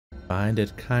Find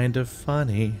it kind of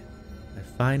funny. I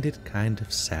find it kind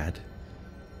of sad.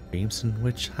 Dreams in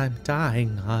which I'm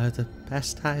dying are the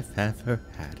best I've ever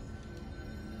had.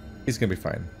 He's gonna be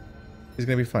fine. He's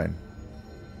gonna be fine.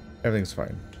 Everything's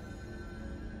fine.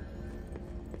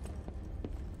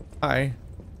 Hi.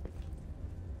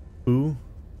 Who?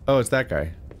 Oh, it's that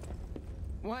guy.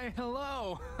 Why,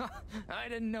 hello! I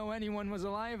didn't know anyone was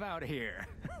alive out here.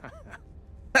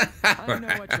 I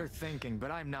know what you're thinking,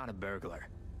 but I'm not a burglar.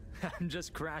 I'm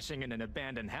just crashing in an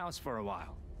abandoned house for a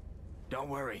while. Don't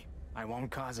worry, I won't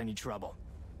cause any trouble.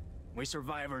 We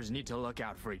survivors need to look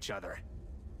out for each other.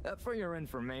 For your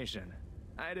information,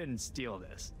 I didn't steal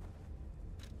this.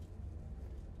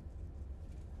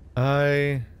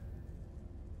 I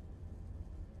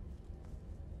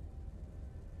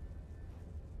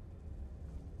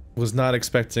was not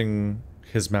expecting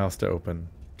his mouth to open.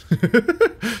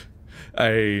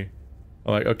 I'm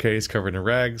like, okay, he's covered in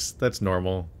rags. That's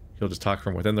normal. He'll just talk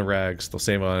from within the rags. They'll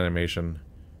save on animation,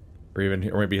 or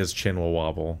maybe his chin will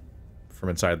wobble from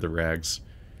inside the rags.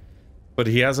 But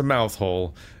he has a mouth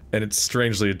hole, and it's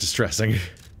strangely distressing.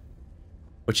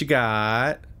 What you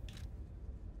got?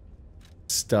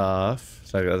 Stuff.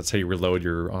 So that's how you reload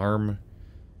your arm.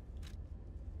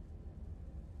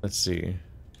 Let's see.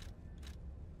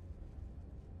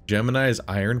 Gemini's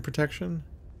iron protection?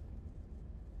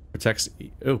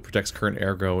 Protects current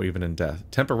ergo even in death.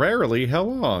 Temporarily? How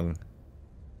long?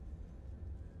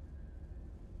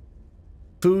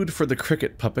 Food for the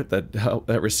cricket puppet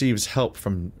that receives help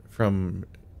from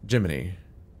Jiminy.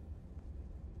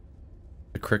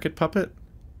 The cricket puppet?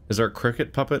 Is there a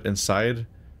cricket puppet inside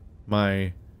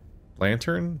my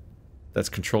lantern that's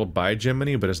controlled by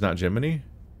Jiminy but is not Jiminy?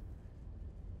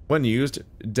 When used,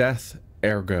 death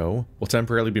ergo will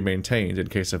temporarily be maintained in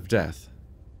case of death.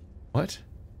 What?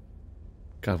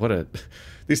 God, what a...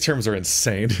 These terms are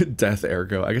insane. Death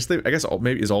ergo. I guess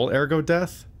maybe is all ergo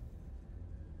death?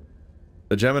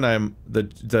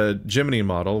 The Jiminy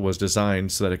model was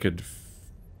designed so that it could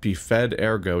be fed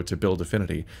ergo to build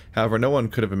affinity. However, no one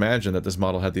could have imagined that this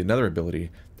model had another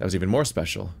ability that was even more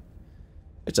special.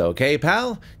 It's okay,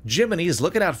 pal. Jiminy's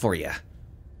looking out for you.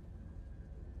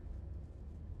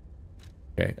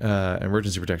 Okay,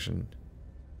 emergency protection.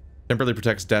 Temporarily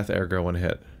protects death ergo when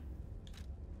hit.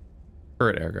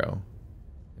 Current ergo.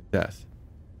 Death.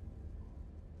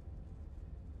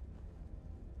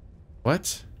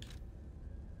 What?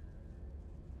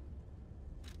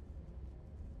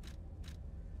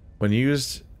 When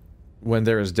used, when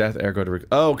there is death ergo to...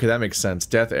 Oh, okay, that makes sense.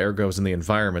 Death ergo is in the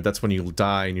environment. That's when you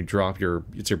die and you drop your...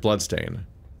 It's your bloodstain.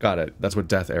 Got it. That's what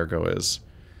death ergo is.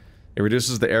 It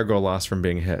reduces the ergo loss from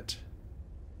being hit.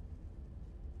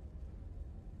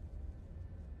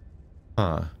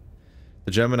 Huh.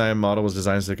 The Gemini model was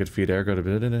designed so it could feed ergo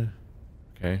to...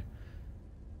 Okay.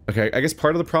 Okay, I guess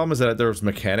part of the problem is that there's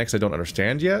mechanics I don't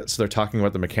understand yet, so they're talking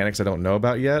about the mechanics I don't know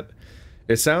about yet.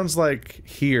 It sounds like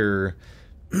here...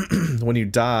 when you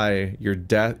die, your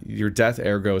death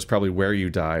ergo is probably where you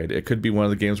died. It could be one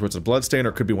of the games where it's a bloodstain, or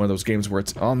it could be one of those games where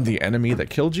it's on the enemy that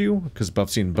killed you, because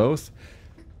I've seen both.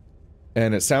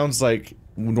 And it sounds like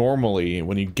normally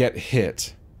when you get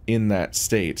hit in that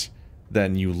state,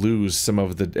 then you lose some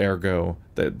of the ergo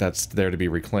that's there to be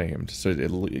reclaimed. So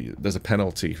there's a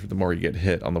penalty for the more you get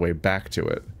hit on the way back to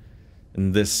it.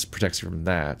 And this protects you from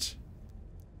that.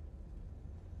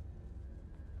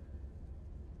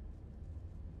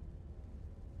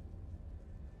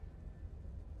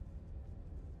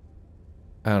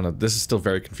 I don't know, this is still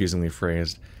very confusingly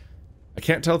phrased. I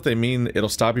can't tell if they mean it'll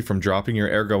stop you from dropping your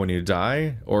ergo when you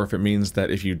die, or if it means that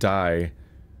if you die,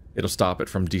 it'll stop it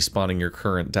from despawning your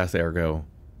current death ergo,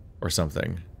 or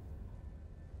something.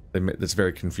 That's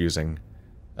very confusing.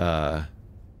 But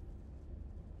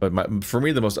for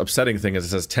me, the most upsetting thing is it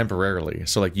says temporarily.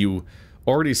 So, like, you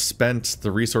already spent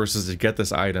the resources to get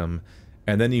this item,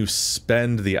 and then you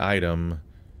spend the item...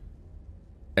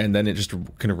 and then it just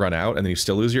can run out, and then you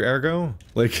still lose your ergo?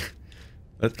 Like,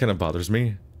 that kind of bothers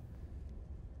me.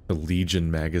 The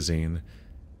Legion magazine.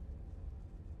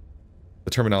 The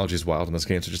terminology is wild in this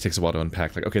game, so it just takes a while to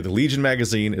unpack. Like, okay, the Legion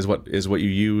magazine is what you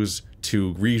use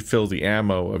to refill the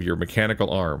ammo of your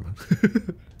mechanical arm.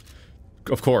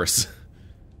 Of course.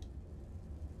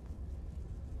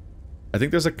 I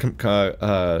think there's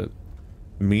a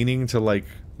meaning to, like,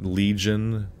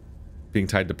 Legion being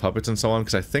tied to puppets and so on,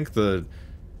 because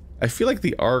I feel like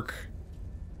the arc,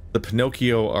 the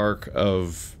Pinocchio arc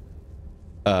of,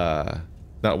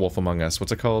 not Wolf Among Us,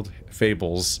 what's it called?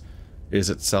 Fables, is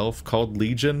itself called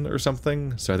Legion or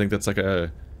something. So I think that's like I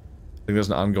think there's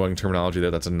an ongoing terminology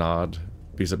there that's a nod,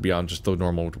 beyond just the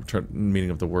normal meaning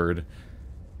of the word.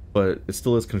 But it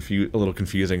still is a little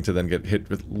confusing to then get hit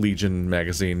with Legion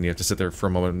magazine. You have to sit there for a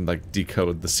moment and like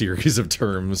decode the series of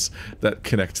terms that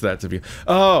connect that to be.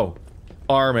 Oh,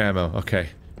 arm ammo. Okay.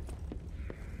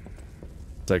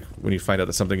 It's like when you find out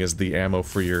that something is the ammo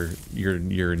for your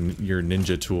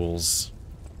ninja tools.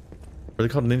 Are they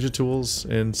called ninja tools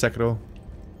in Sekiro?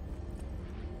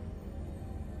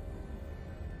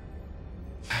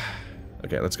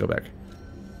 Okay, let's go back.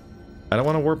 I don't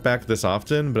want to warp back this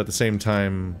often, but at the same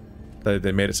time,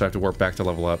 they made it so I have to warp back to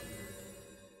level up.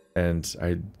 And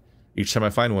each time I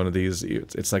find one of these,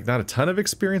 it's like not a ton of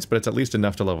experience, but it's at least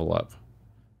enough to level up. So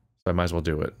I might as well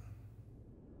do it.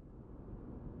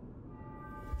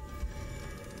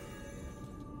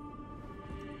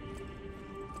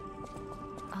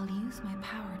 I'll use my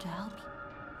power to help you.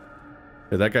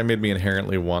 Yeah, that guy made me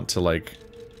inherently want to, like,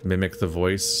 mimic the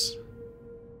voice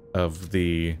of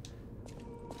the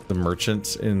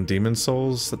merchant in Demon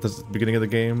Souls at the beginning of the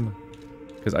game,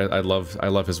 because I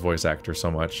love his voice actor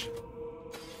so much.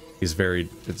 He's very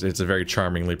it's a very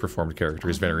charmingly performed character.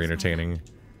 He's very entertaining,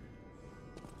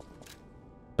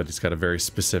 but he's got a very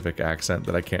specific accent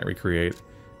that I can't recreate,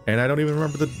 and I don't even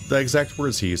remember the exact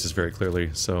words he uses very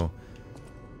clearly. So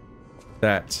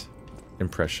that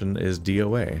impression is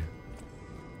DOA.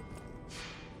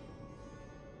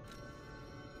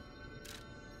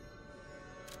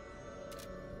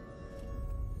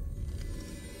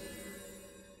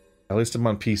 At least I'm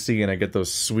on PC and I get those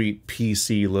sweet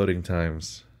PC loading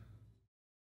times.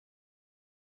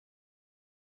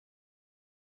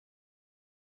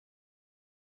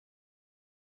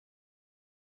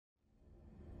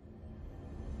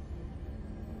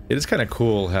 It is kind of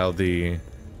cool how the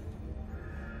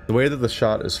way that the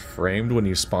shot is framed when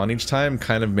you spawn each time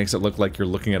kind of makes it look like you're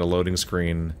looking at a loading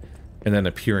screen and then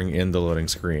appearing in the loading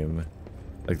screen.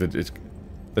 Like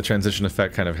the transition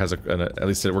effect kind of has at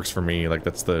least it works for me, like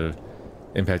that's the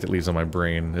impact it leaves on my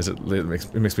brain, is it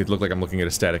makes me look like I'm looking at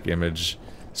a static image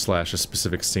 / a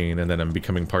specific scene, and then I'm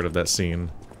becoming part of that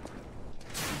scene.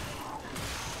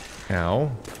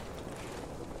 Ow.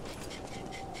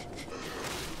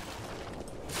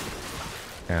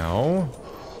 Ow.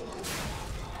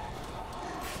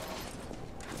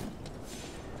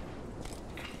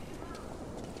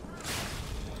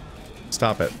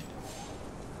 Stop it.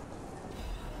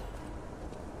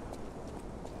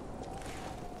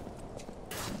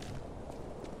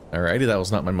 Alrighty, that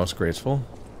was not my most graceful.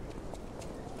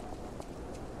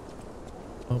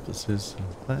 Hope this is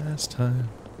the last time.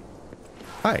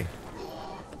 Hi.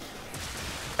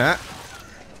 Ah.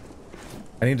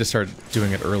 I need to start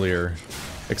doing it earlier,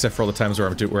 except for all the times where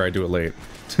I do it late.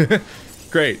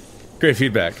 Great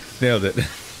feedback. Nailed it.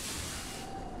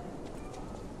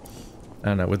 I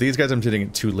don't know. With these guys, I'm doing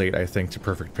it too late, I think, to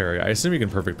perfect parry. I assume you can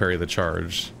perfect parry the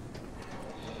charge.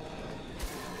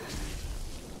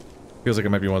 Feels like it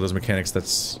might be one of those mechanics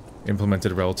that's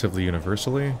implemented relatively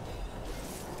universally.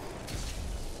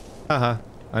 Haha,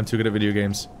 I'm too good at video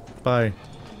games. Bye.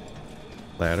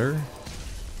 Ladder?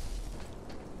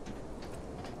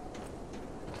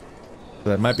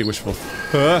 That might be wishful.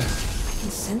 I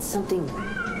can sense something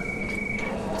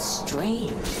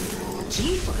strange.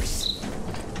 Jeepers.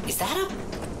 Is that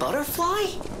a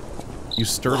butterfly? You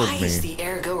startled me. Why is the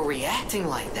ergo reacting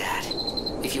like that?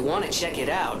 If you want to check it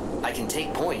out, I can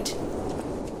take point.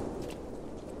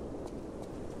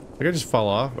 Did I just fall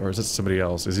off, or is this somebody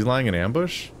else? Is he lying in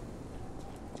ambush?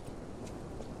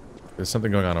 There's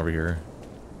something going on over here.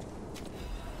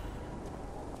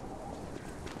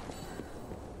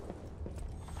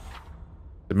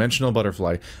 Dimensional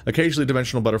butterfly. Occasionally,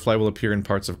 dimensional butterfly will appear in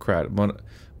parts of Krat.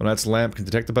 Monad's lamp can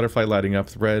detect the butterfly lighting up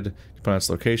the red, depending on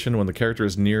its location. When the character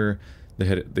is near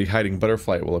the hiding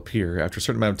butterfly, it will appear. After a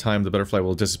certain amount of time, the butterfly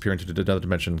will disappear into another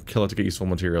dimension. Kill it to get useful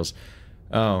materials.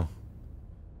 Oh.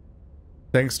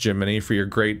 Thanks, Jiminy, for your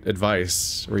great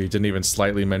advice, where you didn't even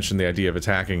slightly mention the idea of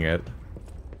attacking it.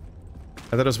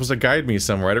 I thought it was supposed to guide me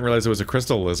somewhere. I didn't realize it was a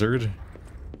crystal lizard.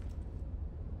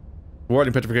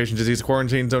 Warning, petrification, disease,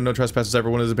 quarantine zone, no trespassers.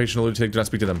 Everyone is a patient lunatic. Do not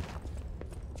speak to them.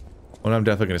 Well, I'm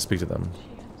definitely going to speak to them.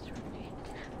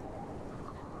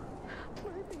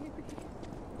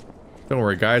 Don't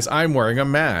worry, guys. I'm wearing a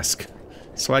mask,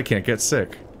 so I can't get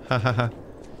sick. Ha ha ha.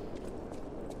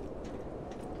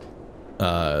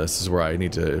 This is where I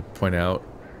need to point out,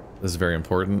 this is very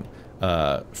important,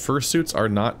 fursuits are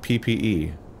not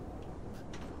PPE.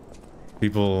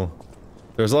 People,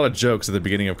 there's a lot of jokes at the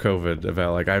beginning of COVID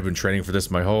about, like, I've been training for this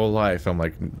my whole life. I'm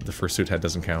like, the fursuit head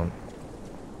doesn't count.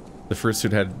 The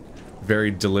fursuit head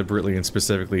very deliberately and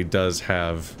specifically does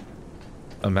have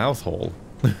a mouth hole.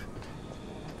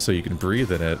 So you can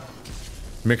breathe in it.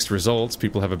 mixed results.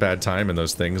 People have a bad time in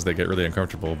those things. They get really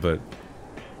uncomfortable, but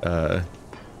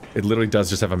it literally does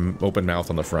just have an open mouth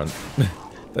on the front.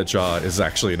 That jaw is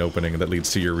actually an opening that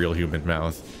leads to your real human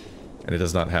mouth. And it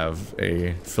does not have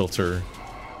a filter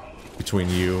between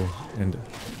you and...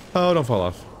 Oh, don't fall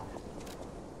off.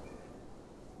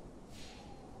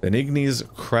 Benigni's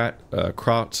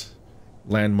Krat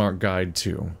Landmark Guide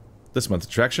 2. This month's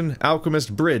attraction,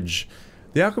 Alchemist Bridge.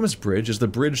 The Alchemist Bridge is the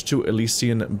bridge to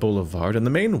Elysian Boulevard and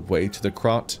the main way to the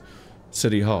Krat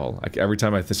City Hall. Like, every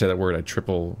time I say that word, I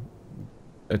triple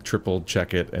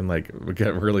check it and like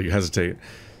really hesitate.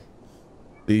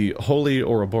 The Holy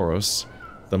Ouroboros,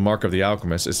 the mark of the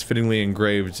alchemist, is fittingly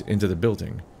engraved into the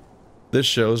building. This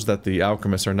shows that the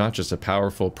alchemists are not just a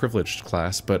powerful, privileged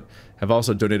class, but have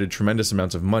also donated tremendous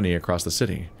amounts of money across the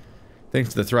city. Thanks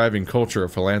to the thriving culture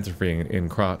of philanthropy in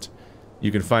Krat, you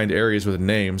can find areas with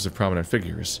names of prominent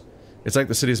figures. It's like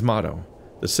the city's motto: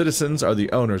 the citizens are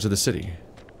the owners of the city.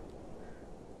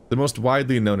 The most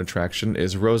widely known attraction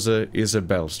is Rosa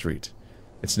Isabelle Street.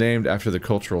 It's named after the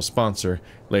cultural sponsor,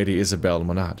 Lady Isabelle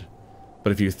Monod.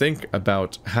 But if you think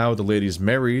about how the lady's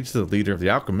married to the leader of the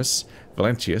alchemists,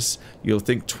 Valentius, you'll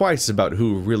think twice about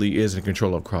who really is in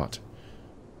control of Krat.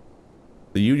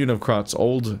 The union of Krat's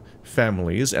old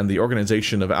families and the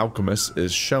organization of alchemists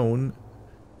is shown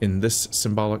in this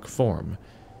symbolic form.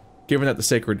 Given that the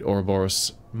sacred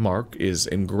Ouroboros mark is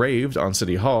engraved on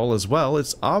City Hall as well,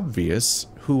 it's obvious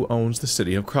who owns the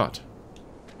city of Krat.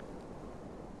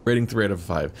 Rating 3 out of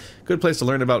 5. Good place to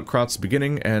learn about Krat's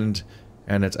beginning and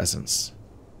its essence.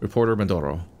 Reporter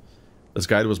Medoro. This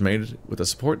guide was made with the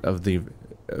support of the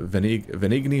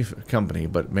Venigni Company,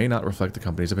 but may not reflect the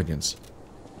company's opinions.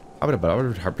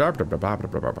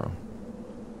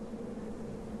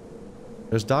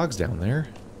 There's dogs down there.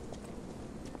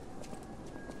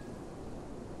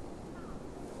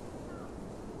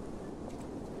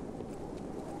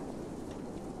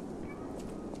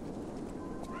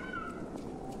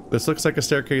 This looks like a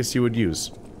staircase you would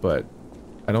use, but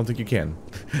I don't think you can.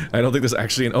 I don't think there's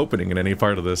actually an opening in any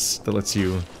part of this that lets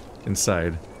you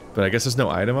inside. But I guess there's no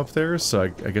item up there, so I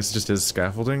guess it just is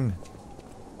scaffolding.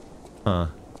 Huh.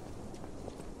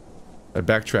 I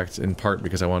backtracked in part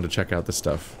because I wanted to check out this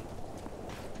stuff.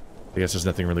 I guess there's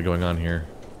nothing really going on here.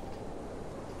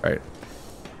 Right.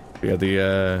 Yeah,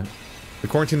 the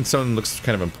quarantine zone looks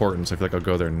kind of important, so I feel like I'll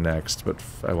go there next, but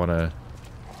I want to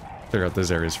clear out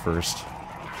those areas first.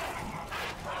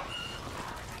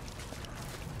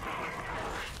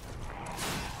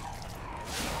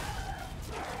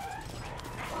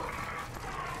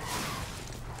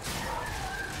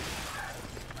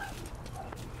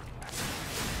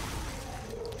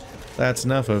 That's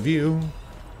enough of you.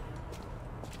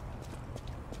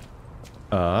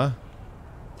 I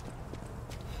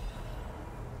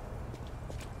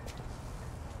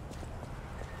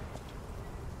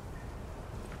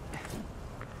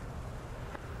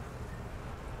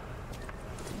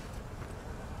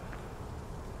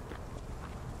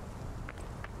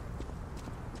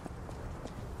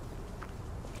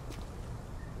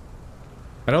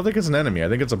don't think it's an enemy. I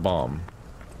think it's a bomb.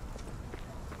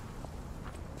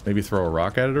 Maybe throw a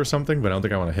rock at it or something, but I don't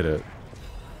think I want to hit it.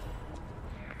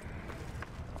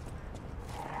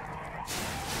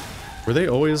 Were they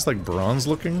always, like, bronze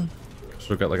looking? So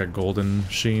we've got, like, a golden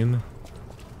sheen.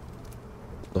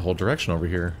 The whole direction over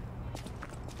here.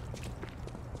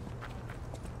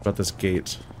 What about this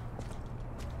gate?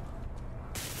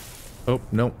 Oh,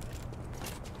 nope.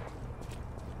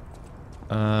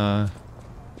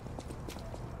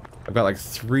 I've got like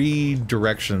 3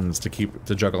 directions to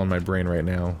juggle in my brain right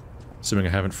now, assuming I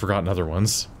haven't forgotten other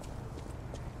ones.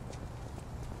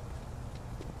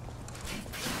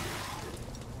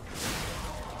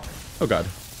 Oh god.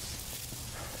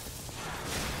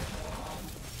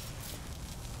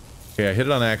 Okay, I hit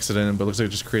it on accident, but it looks like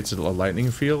it just creates a lightning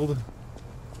field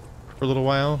for a little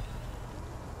while.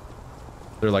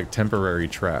 They're like temporary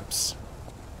traps.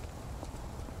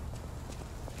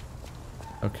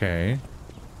 Okay.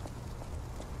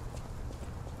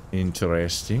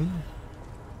 Interesting.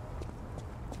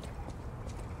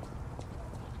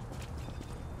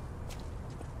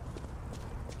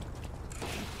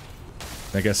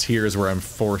 I guess here is where I'm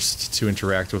forced to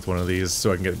interact with one of these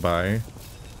so I can get by.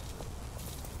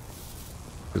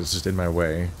 Because it's just in my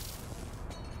way.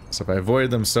 So if I avoid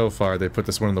them so far, they put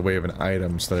this one in the way of an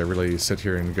item so that I really sit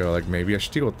here and go like, maybe I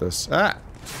should deal with this. Ah!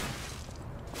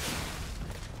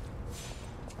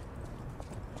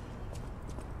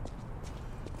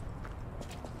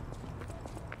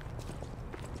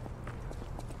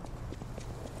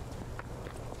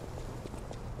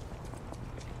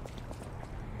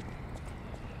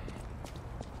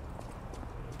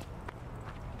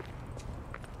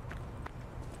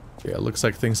 Yeah, it looks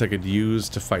like things I could use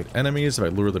to fight enemies if I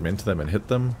lure them into them and hit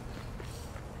them.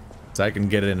 So I can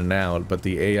get in and out, but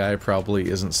the AI probably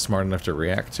isn't smart enough to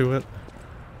react to it.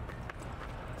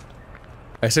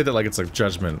 I say that like it's a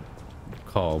judgment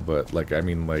call, but like, I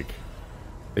mean, like,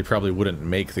 they probably wouldn't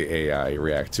make the AI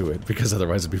react to it, because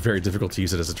otherwise it'd be very difficult to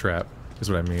use it as a trap, is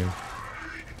what I mean.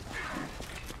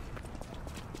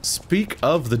 Speak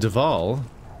of the Duval.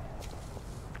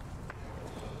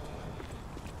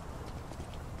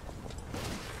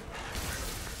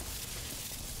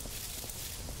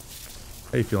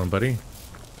 How you feeling, buddy?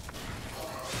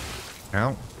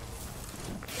 Ow.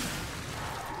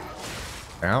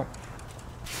 Ow.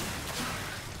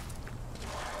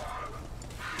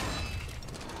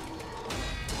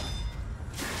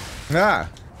 Ah!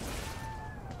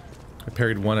 I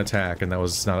parried one attack and that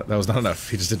was not enough.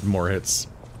 He just did more hits.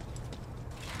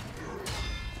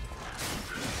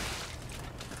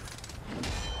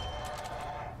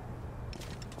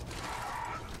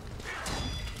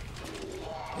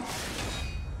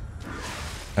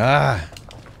 Ah!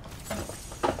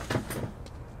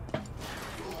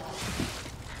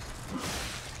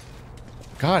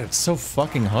 God, it's so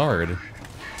fucking hard.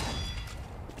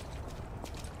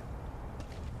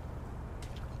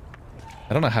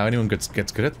 I don't know how anyone gets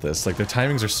good at this. Like, their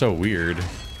timings are so weird.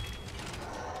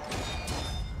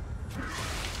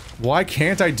 Why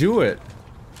can't I do it?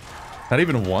 Not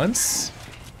even once?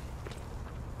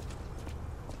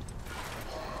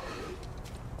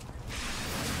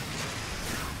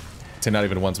 Say not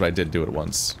even once, but I did do it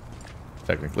once.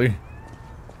 Technically.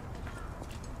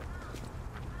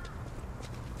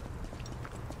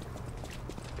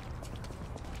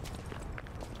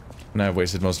 And I've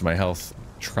wasted most of my health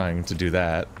trying to do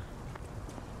that.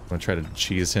 I'm gonna try to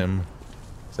cheese him.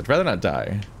 So I'd rather not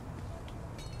die.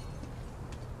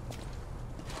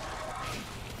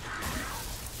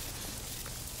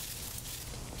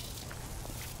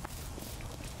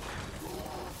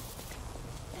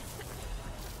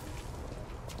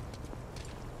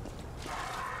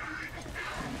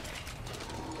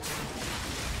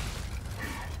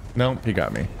 Nope, he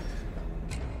got me.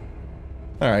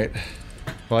 Alright.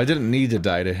 Well, I didn't need to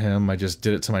die to him, I just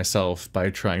did it to myself by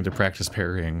trying to practice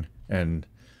parrying, and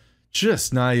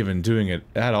just not even doing it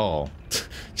at all.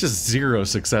 Just 0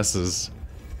 successes.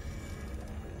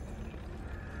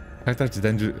 The fact that I had to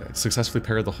then successfully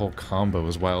parry the whole combo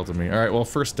was wild to me. Alright, well,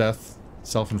 first death,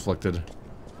 self-inflicted.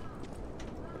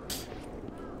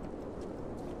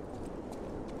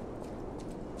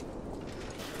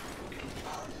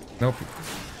 Nope.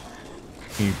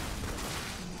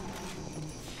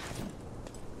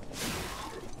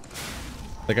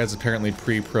 That guy's apparently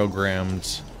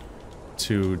pre-programmed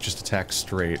to just attack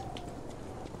straight.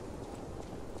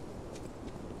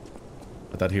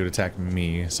 I thought he would attack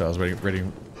me, so I was ready.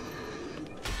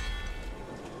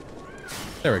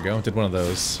 There we go, did one of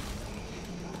those.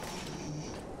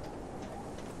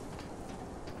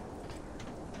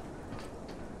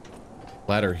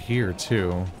 Ladder here,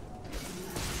 too.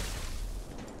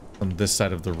 On this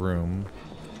side of the room.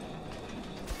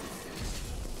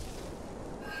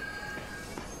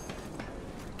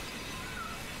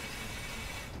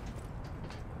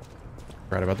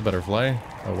 Right about the butterfly.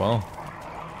 Oh well.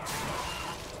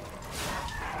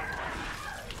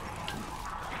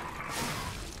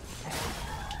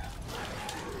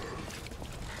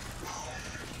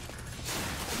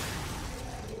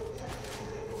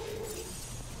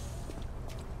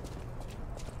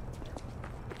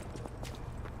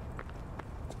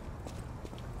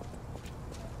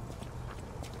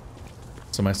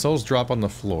 So my souls drop on the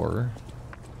floor.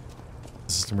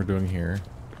 The system we're doing here.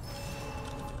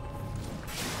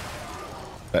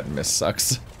 That miss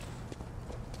sucks.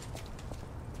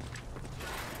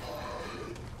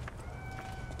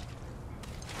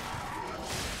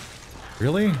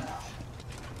 Really?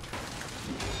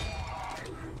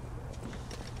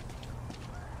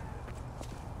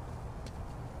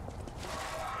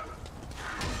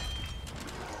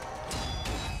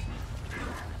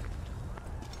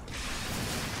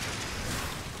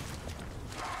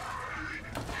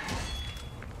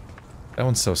 That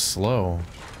one's so slow.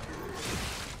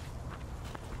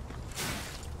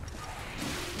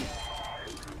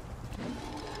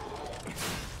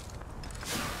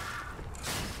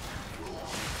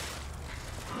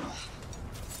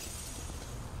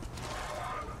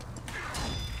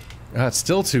 It's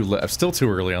still too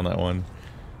early on that one.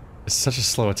 It's such a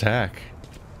slow attack.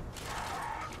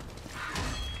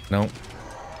 Nope.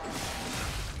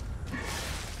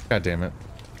 God damn it.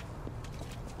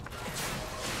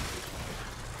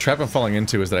 Trap I'm falling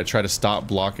into is that I try to stop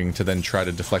blocking to then try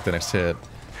to deflect the next hit.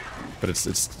 but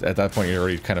it's at that point you're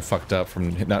already kind of fucked up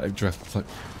from not deflecting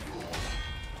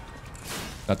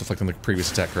the previous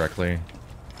attack correctly.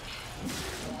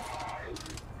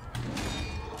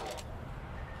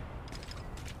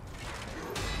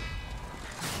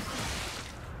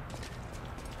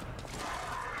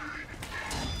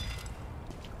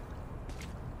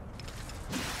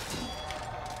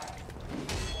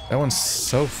 That one's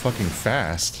so fucking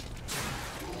fast.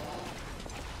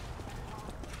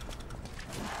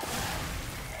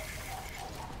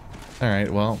 Alright,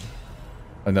 well,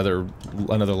 another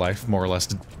life more or less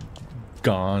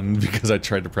gone because I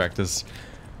tried to practice.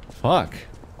 Fuck.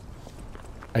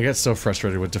 I get so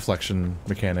frustrated with deflection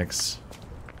mechanics.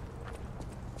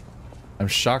 I'm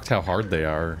shocked how hard they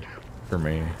are for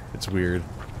me. It's weird.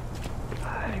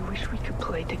 I wish we could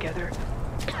play together.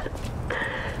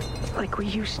 Like we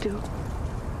used to.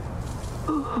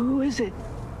 Who is it?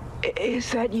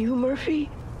 Is that you, Murphy?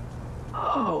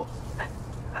 Oh,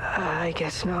 I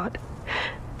guess not.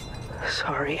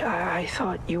 Sorry, I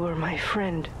thought you were my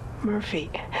friend, Murphy.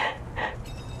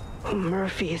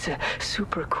 Murphy is a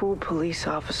super cool police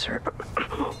officer.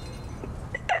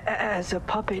 As a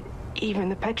puppet, even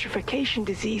the petrification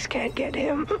disease can't get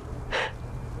him.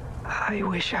 I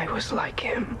wish I was like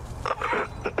him.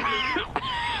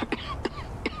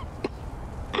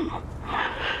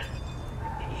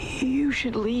 You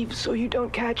should leave so you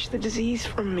don't catch the disease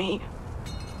from me.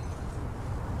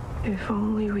 If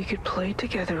only we could play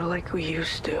together like we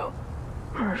used to.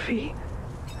 Murphy,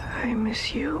 I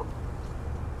miss you.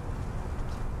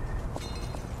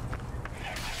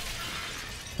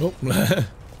 Oh.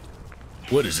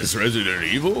 What is this, Resident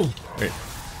Evil? Wait.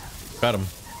 Got him.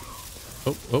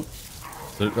 Oh, oh.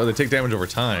 Oh, they take damage over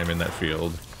time in that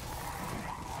field.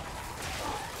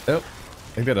 Oh.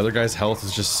 I think that other guy's health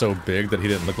is just so big that he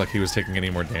didn't look like he was taking any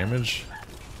more damage.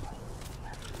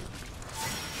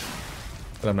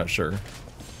 But I'm not sure.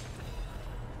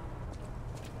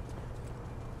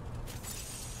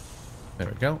 There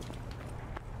we go.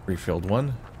 Refilled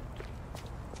one.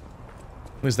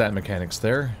 At least that mechanic's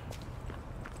there.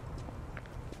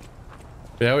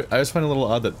 Yeah, I always find it a little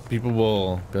odd that people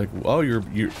will be like, "Oh, you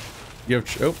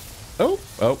have oh,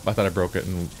 I thought I broke it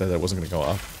and that wasn't gonna go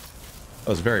off. I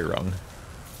was very wrong."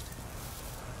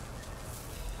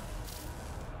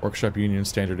 Workshop Union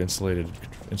Standard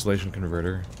Insulation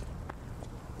Converter.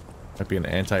 Might be an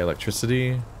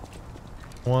anti-electricity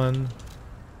one.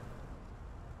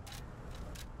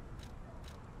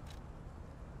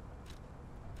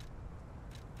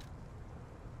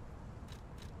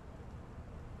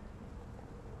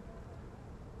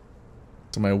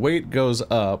 So my weight goes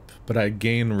up, but I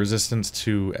gain resistance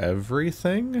to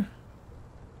everything?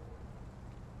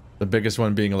 The biggest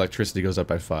one being electricity goes up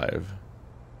by 5.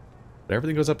 But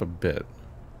everything goes up a bit.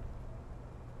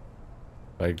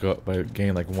 I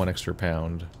gain like 1 extra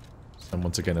pound. So I'm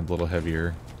once again a little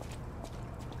heavier.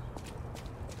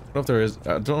 I don't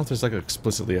know if there's like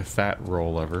explicitly a fat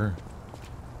roll ever.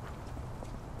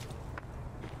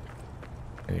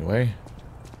 Anyway.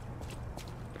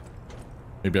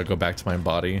 Maybe I'll go back to my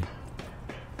body.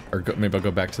 Or maybe I'll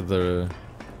go back to the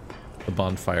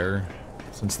bonfire.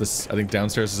 Since this, I think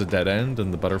downstairs is a dead end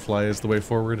and the butterfly is the way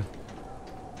forward.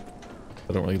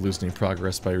 I don't really lose any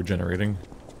progress by regenerating.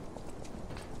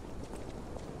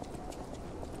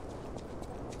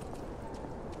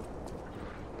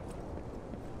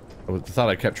 The thought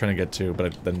I kept trying to get to,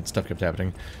 but then stuff kept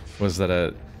happening, was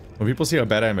that when people see how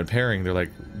bad I am at pairing, they're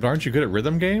like, "But aren't you good at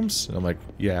rhythm games?" And I'm like,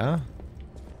 "Yeah."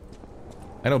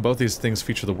 I know both these things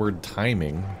feature the word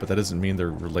timing, but that doesn't mean they're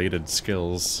related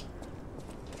skills.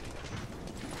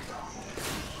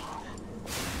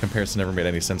 Comparison never made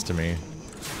any sense to me.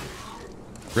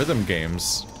 Rhythm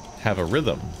games have a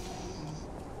rhythm.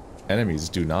 Enemies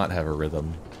do not have a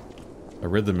rhythm. A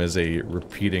rhythm is a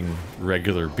repeating,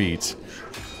 regular beat.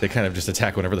 They kind of just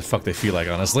attack whenever the fuck they feel like,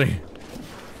 honestly.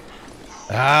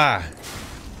 Ah!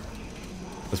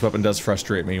 This weapon does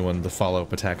frustrate me when the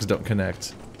follow-up attacks don't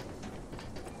connect.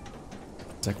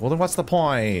 It's like, well then what's the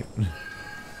point?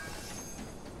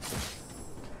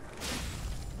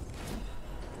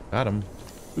 Got him.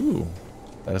 Ooh.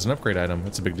 That is an upgrade item.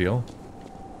 That's a big deal.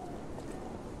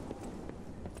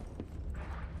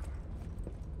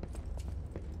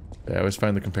 Yeah, I always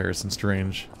find the comparison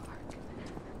strange.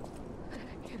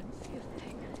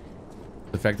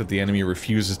 The fact that the enemy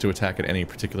refuses to attack at any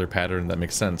particular pattern that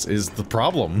makes sense is the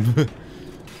problem.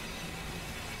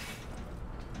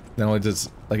 Not only does,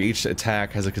 like, each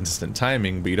attack has a consistent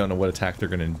timing, but you don't know what attack they're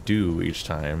gonna do each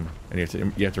time. And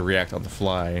you have to react on the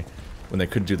fly when they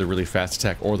could do the really fast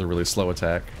attack or the really slow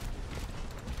attack.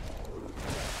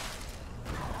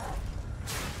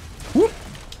 Whoop!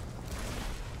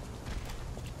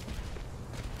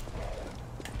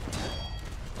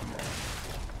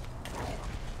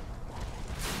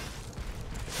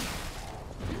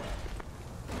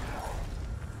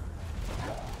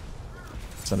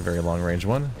 It's not a very long range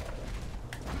one.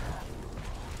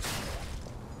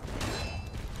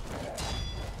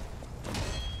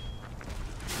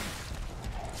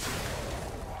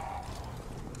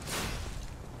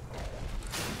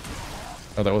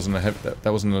 Oh, that wasn't a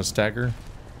that wasn't a stagger?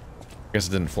 I guess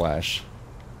it didn't flash.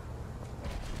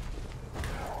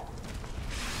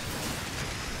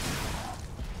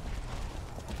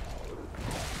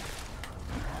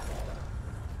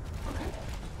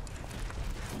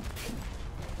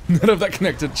 None of that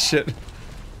connected shit.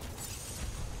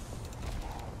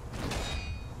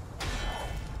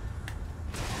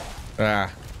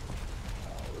 Ah.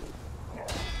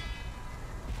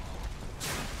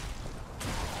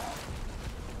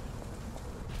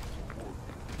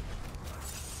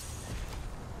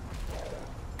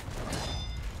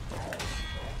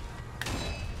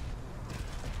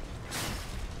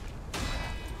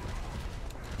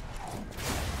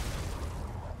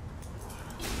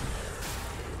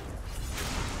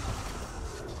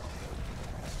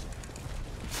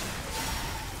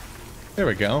 There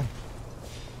we go.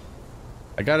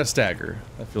 I got a stagger.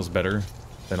 That feels better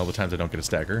than all the times I don't get a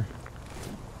stagger.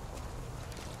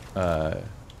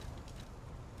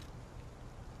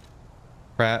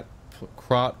 Krat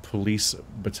police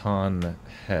baton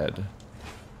head.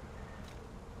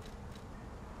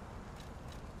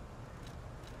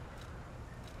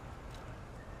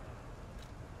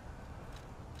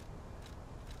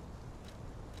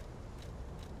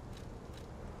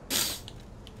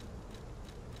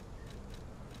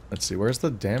 Let's see, where's the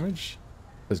damage?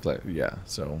 Yeah,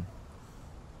 so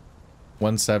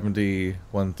 170,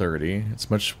 130. It's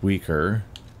much weaker.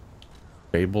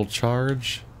 Fable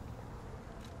charge.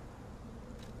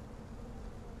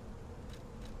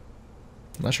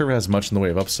 I'm not sure if it has much in the way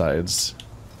of upsides,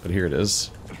 but here it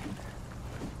is.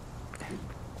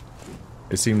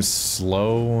 It seems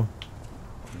slow,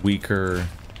 weaker,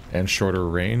 and shorter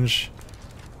range.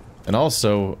 And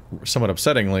also, somewhat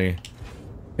upsettingly,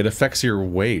 it affects your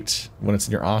weight when it's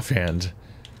in your offhand.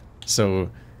 So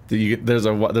there's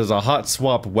a hot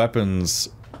swap weapons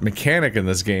mechanic in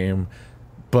this game,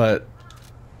 but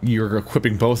you're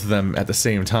equipping both of them at the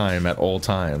same time at all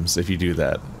times if you do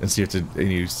that. And so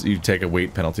you take a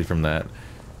weight penalty from that,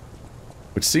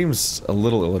 which seems a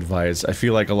little ill-advised. I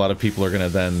feel like a lot of people are gonna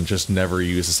then just never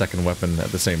use a second weapon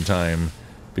at the same time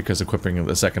because equipping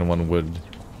the second one would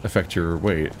affect your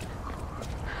weight.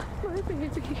 My baby.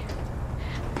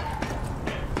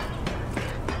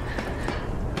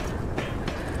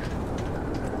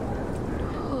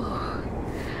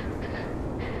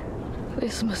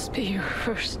 This must be your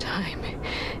first time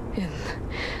in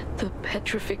the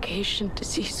petrification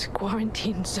disease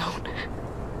quarantine zone.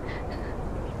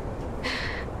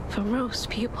 For most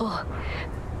people,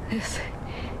 this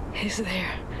is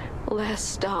their last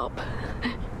stop.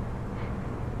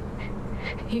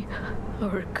 You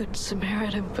are a good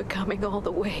Samaritan for coming all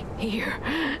the way here.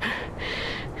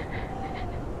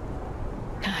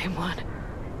 Kind one,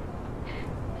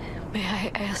 may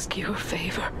I ask you a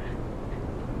favor?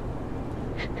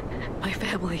 My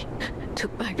family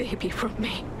took my baby from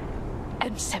me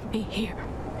and sent me here.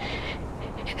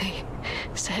 They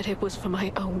said it was for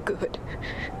my own good,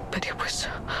 but it was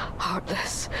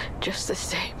heartless just the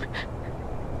same.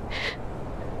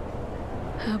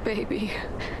 A baby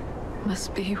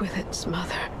must be with its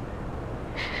mother.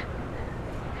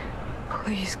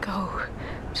 Please go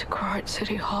to Krat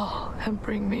City Hall and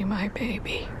bring me my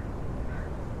baby.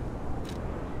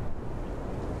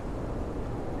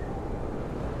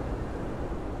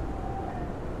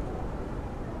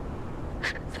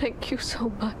 Thank you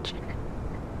so much,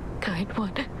 kind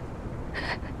one.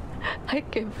 I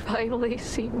can finally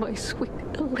see my sweet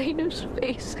Elena's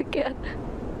face again.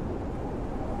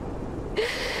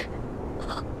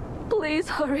 Please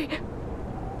hurry.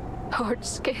 Hard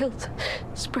scales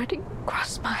spreading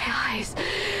across my eyes.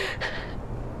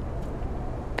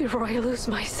 Before I lose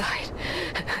my sight,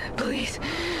 please.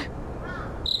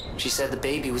 She said the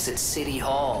baby was at City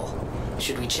Hall.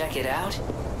 Should we check it out?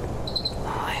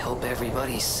 I hope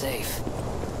everybody's safe.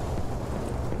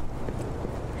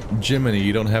 Jiminy,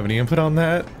 you don't have any input on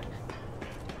that?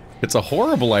 It's a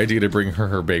horrible idea to bring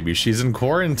her baby. She's in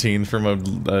quarantine from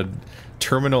a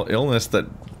terminal illness that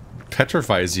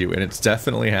petrifies you, and it's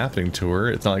definitely happening to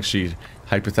her. It's not like she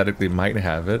hypothetically might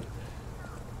have it.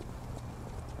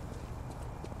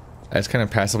 I just kind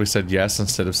of passively said yes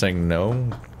instead of saying no,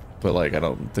 but like I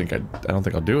don't think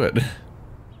I'll do it.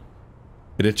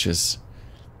 It itches.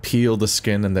 Peel the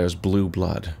skin and there's blue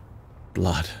blood.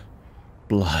 Blood.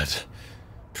 Blood.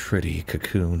 Pretty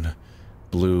cocoon.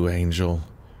 Blue angel.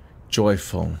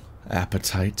 Joyful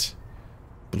appetite.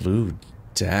 Blue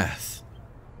death.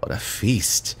 What a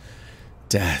feast.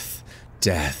 Death,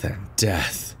 death, and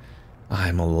death.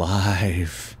 I'm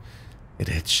alive. It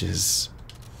itches.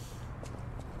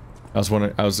 I was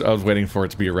waiting for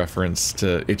it to be a reference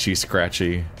to Itchy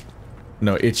Scratchy.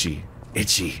 No, Itchy.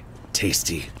 Itchy.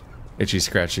 Tasty. Itchy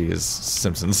Scratchy is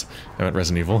Simpsons. I meant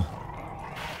Resident Evil.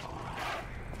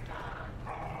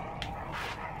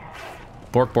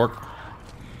 Bork, bork.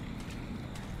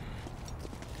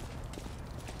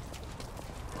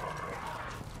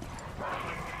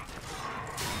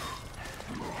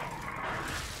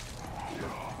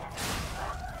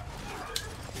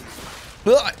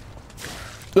 Ugh.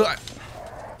 Ugh.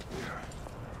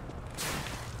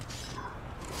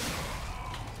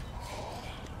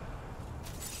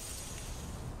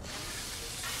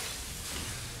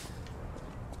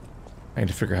 I need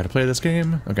to figure out how to play this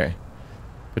game. Okay.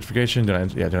 Petrification, do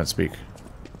not speak.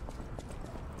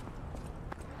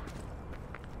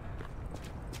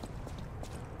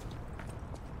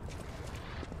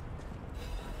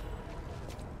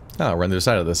 Oh, I'll run to the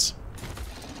side of this.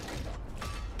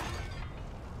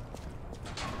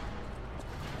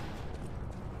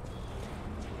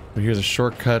 But here's a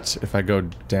shortcut if I go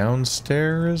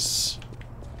downstairs.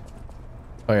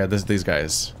 Oh yeah, these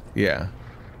guys. Yeah.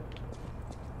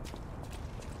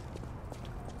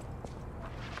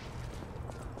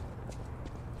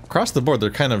 Across the board, they're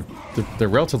kind of they're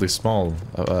relatively small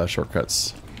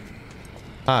shortcuts.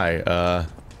 Hi.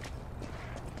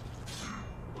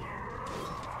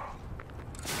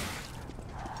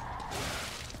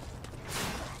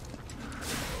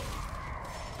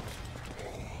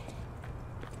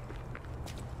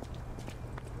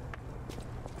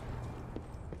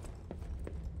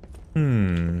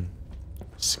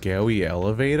 Scary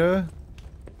elevator?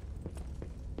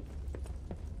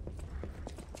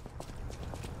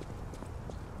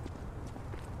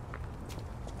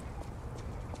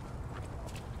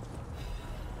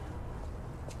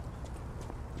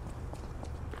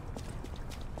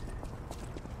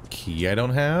 Key I don't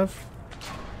have?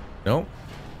 Nope.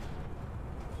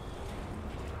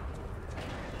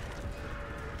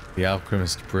 The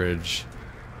Alchemist Bridge.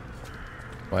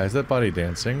 Why is that body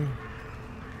dancing?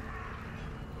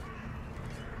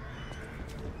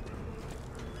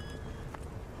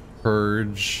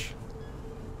 Purge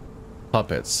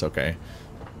puppets, okay.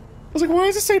 I was like, why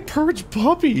does it say purge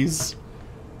puppies?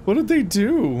 What did they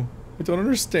do? I don't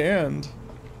understand.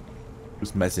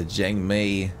 Who's messaging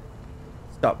me?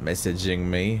 Stop messaging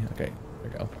me. Okay,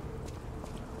 there we go.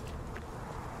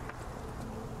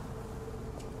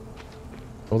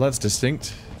 Well, that's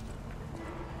distinct.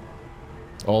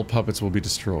 All puppets will be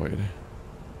destroyed.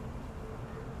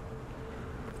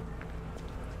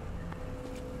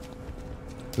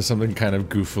 There's something kind of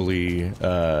goofily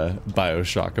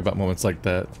Bioshock about moments like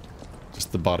that.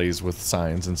 Just the bodies with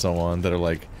signs and so on that are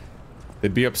like,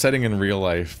 they'd be upsetting in real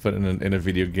life, but in a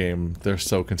video game, they're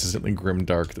so consistently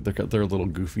grimdark that they're a little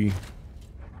goofy.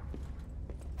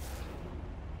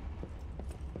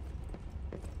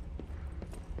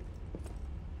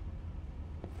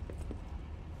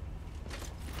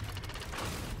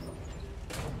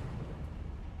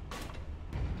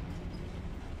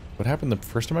 What happened the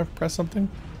first time I pressed something?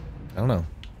 I don't know.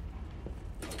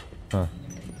 Huh.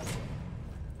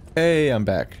 Hey, I'm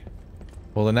back.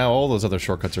 Well, then now all those other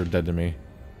shortcuts are dead to me.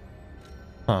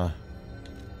 Huh.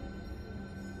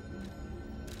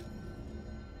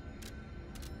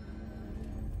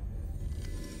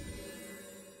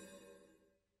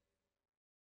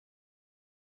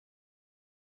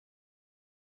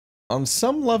 On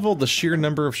some level, the sheer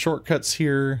number of shortcuts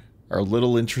here are a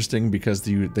little interesting because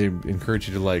they encourage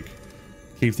you to like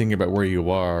keep thinking about where you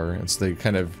are, and so they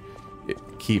kind of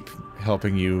keep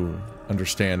helping you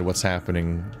understand what's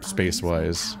happening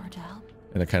space-wise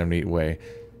in a kind of neat way.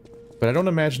 But I don't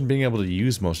imagine being able to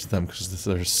use most of them because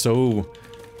they're so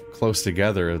close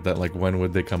together that like when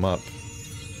would they come up?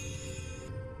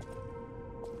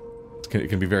 It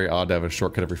can be very odd to have a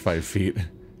shortcut every 5 feet.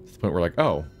 To the point where like,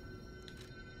 oh,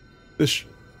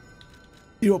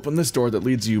 you open this door that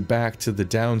leads you back to the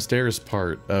downstairs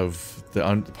part of the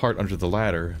part under the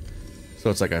ladder. So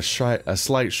it's like a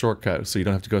slight shortcut, so you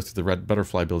don't have to go through the red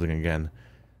butterfly building again.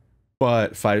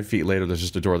 But 5 feet later, there's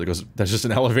just a door that goes. There's just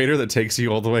an elevator that takes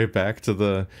you all the way back to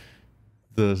the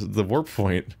warp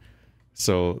point.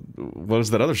 So what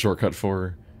is that other shortcut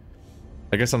for?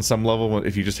 I guess on some level,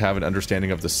 if you just have an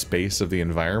understanding of the space of the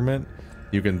environment,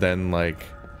 you can then like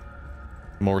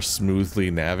more smoothly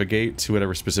navigate to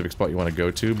whatever specific spot you want to go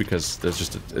to, because there's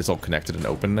just it's all connected and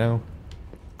open now.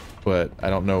 But I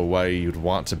don't know why you'd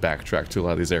want to backtrack to a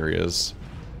lot of these areas.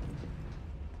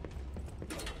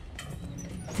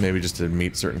 Maybe just to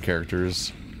meet certain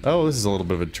characters. Oh, this is a little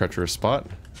bit of a treacherous spot.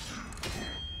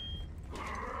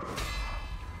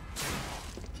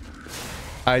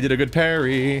 I did a good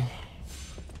parry.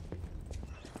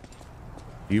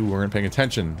 You weren't paying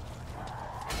attention.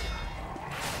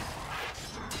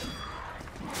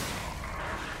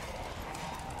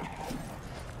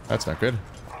 That's not good.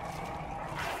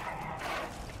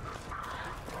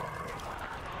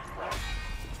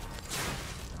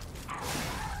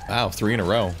 Wow, 3 in a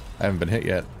row. I haven't been hit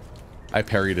yet. I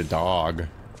parried a dog.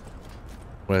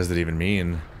 What does that even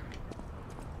mean?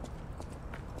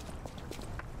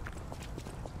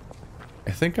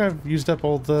 I think I've used up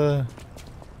all the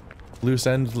loose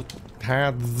end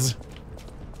paths.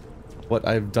 What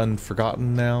I've done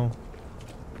forgotten now.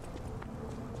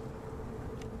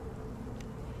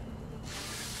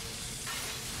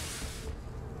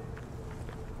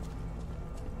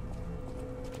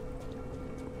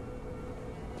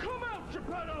 Come out,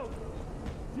 Geppetto!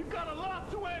 You've got a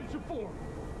lot to answer for.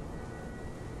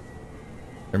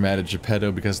 They're mad at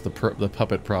Geppetto because of the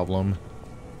puppet problem.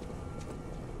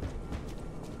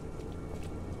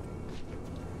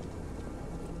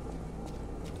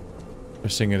 They're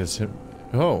seeing it as him.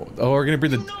 Oh, we're gonna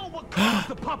bring the. You know what caused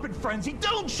the puppet frenzy,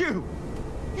 don't you?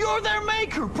 You're their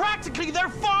maker, practically their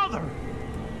father.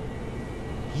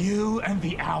 You and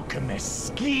the alchemist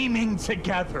scheming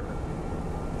together.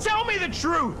 Tell me the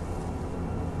truth.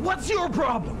 What's your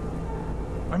problem?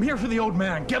 I'm here for the old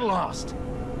man. Get lost.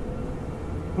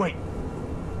 Wait.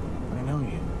 I know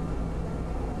you.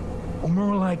 Or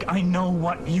more like, I know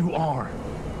what you are.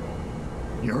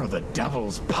 You're the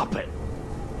devil's puppet.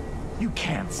 You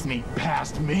can't sneak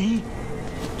past me.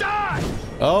 Die!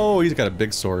 Oh, he's got a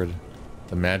big sword.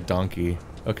 The mad donkey.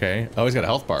 Okay. Oh, he's got a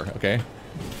health bar. Okay.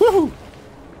 Woohoo!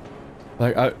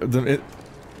 Like,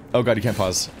 oh god, you can't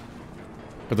pause.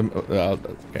 But okay.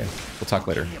 We'll talk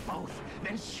later.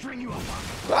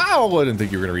 Oh, I didn't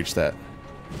think you were gonna reach that.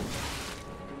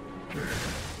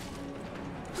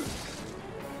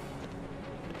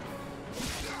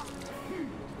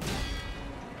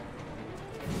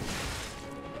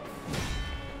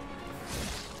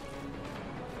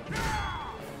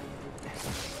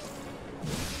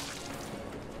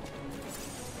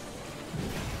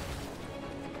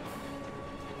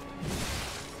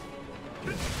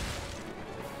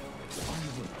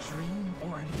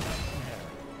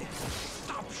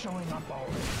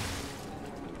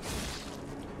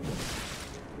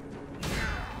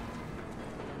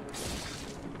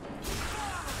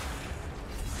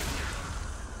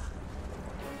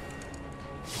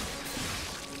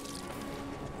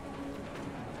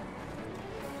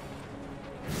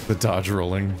 The dodge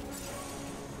rolling.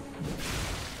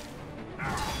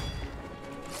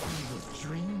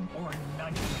 Dream or a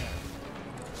nightmare?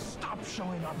 Stop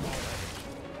showing up already.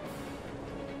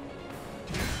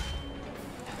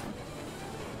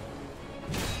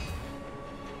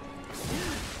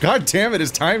 God damn it,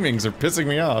 his timings are pissing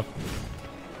me off.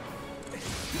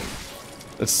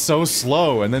 It's so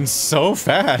slow and then so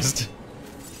fast.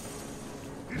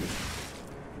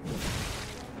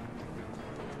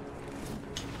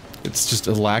 It's just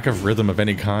a lack of rhythm of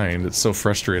any kind. It's so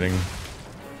frustrating.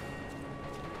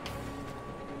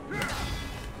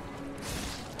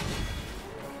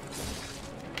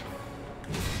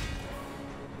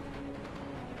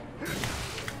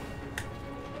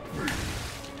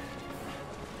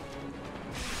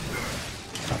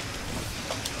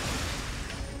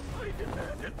 I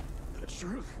demanded the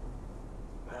truth.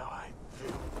 Now I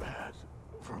feel bad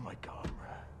for my comrade.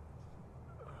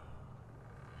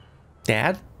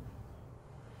 Dad?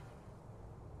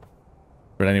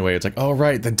 But anyway, it's like, oh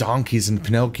right, the donkeys in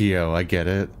Pinocchio, I get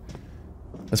it.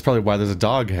 That's probably why there's a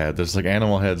dog head. There's like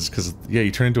animal heads, because yeah, they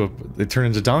turn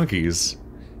into donkeys.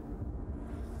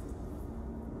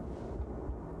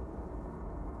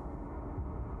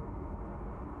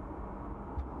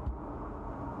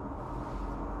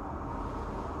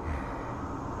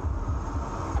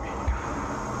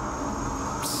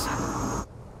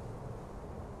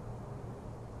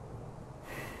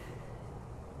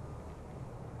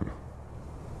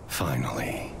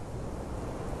 Finally,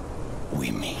 we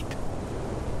meet,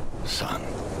 son.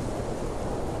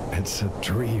 It's a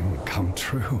dream come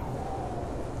true.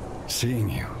 Seeing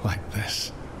you like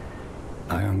this.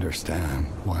 I understand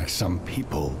why some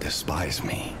people despise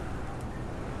me.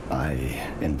 I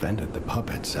invented the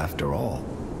puppets after all.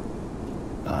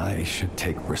 I should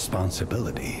take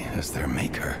responsibility as their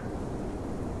maker.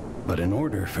 But in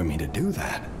order for me to do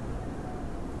that,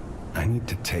 I need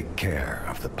to take care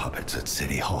of the puppets at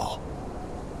City Hall.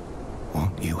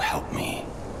 Won't you help me,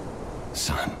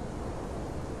 son?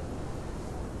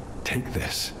 Take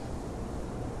this.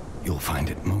 You'll find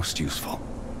it most useful.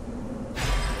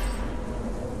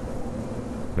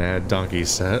 Mad donkey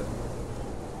set.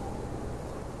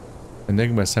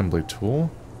 Enigma assembly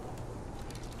tool.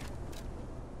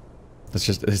 That's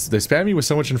just, they spam you with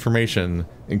so much information,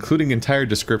 including entire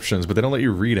descriptions, but they don't let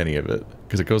you read any of it,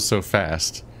 because it goes so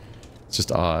fast. It's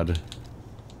just odd.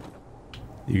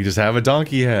 You just have a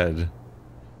donkey head.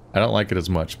 I don't like it as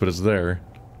much, but it's there.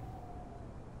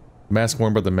 The mask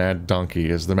worn by the mad donkey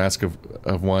is the mask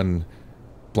of one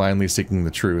blindly seeking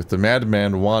the truth. The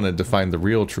madman wanted to find the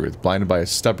real truth. Blinded by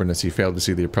his stubbornness, he failed to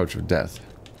see the approach of death.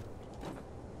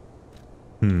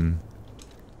 Mad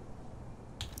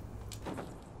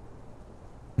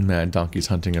donkey's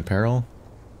hunting apparel.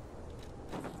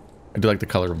 I do like the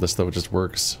color of this, though. It just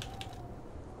works.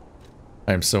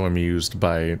 I am so amused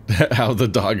by how the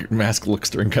dog mask looks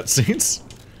during cutscenes.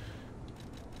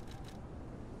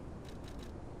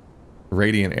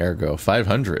 Radiant Ergo,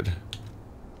 500.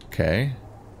 Okay.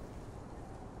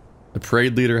 The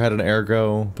parade leader had an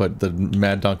Ergo, but the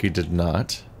Mad Donkey did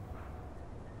not.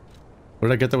 What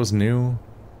did I get that was new?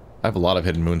 I have a lot of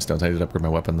hidden moonstones. I need to upgrade my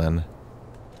weapon then.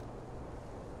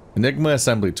 Enigma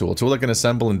assembly tool. Tool that can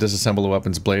assemble and disassemble a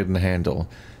weapon's blade and handle.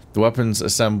 The weapons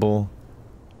assemble...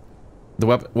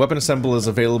 The weapon assemble is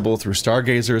available through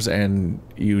Stargazers and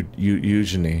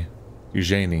Eugenie.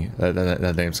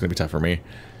 That name's gonna be tough for me.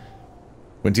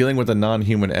 When dealing with a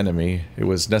non-human enemy, it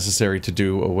was necessary to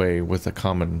do away with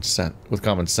common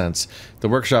sense. The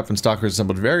workshop and stalkers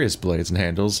assembled various blades and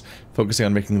handles, focusing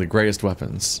on making the greatest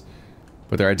weapons.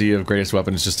 But their idea of greatest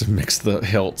weapon is just to mix the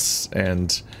hilts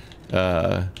and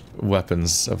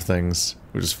weapons of things,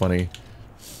 which is funny.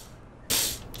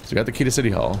 So you got the key to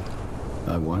City Hall.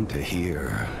 I want to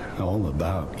hear all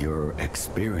about your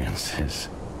experiences,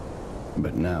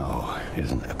 but now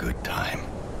isn't a good time.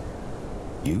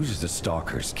 Use the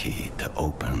Stalker's key to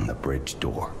open the bridge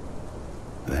door.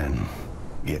 Then,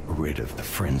 get rid of the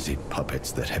frenzied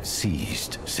puppets that have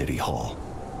seized City Hall.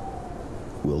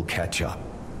 We'll catch up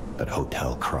at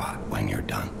Hotel Krat when you're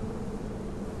done.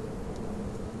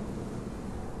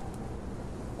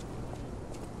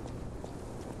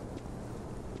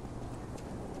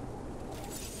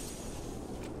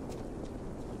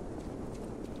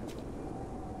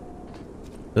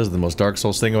 This is the most Dark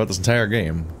Souls thing about this entire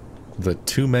game. The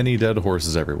too many dead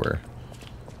horses everywhere.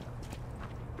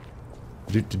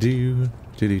 Do-do-do.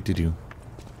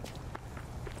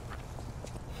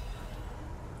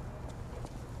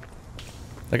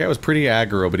 That guy was pretty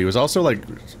aggro, but he was also, like,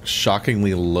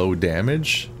 shockingly low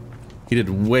damage. He did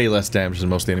way less damage than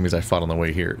most of the enemies I fought on the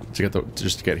way here,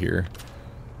 just to get here.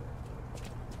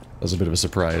 That was a bit of a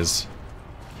surprise.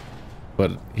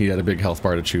 But he had a big health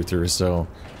bar to chew through, so...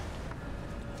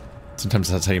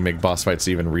 Sometimes that's how you make boss fights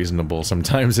even reasonable.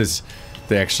 Sometimes is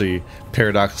they actually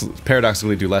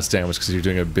paradoxically do less damage because you're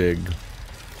doing a big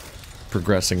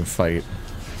progressing fight.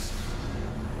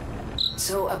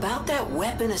 So about that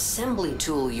weapon assembly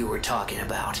tool you were talking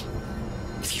about.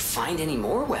 If you find any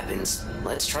more weapons,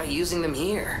 let's try using them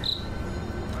here.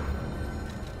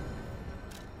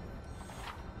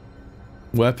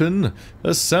 Weapon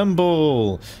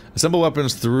assemble! Assemble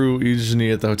weapons through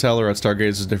Eugenie at the hotel or at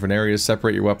Stargazers in different areas.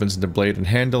 Separate your weapons into blade and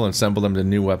handle and assemble them to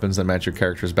new weapons that match your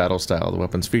character's battle style. The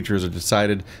weapon's features are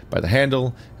decided by the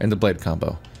handle and the blade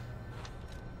combo.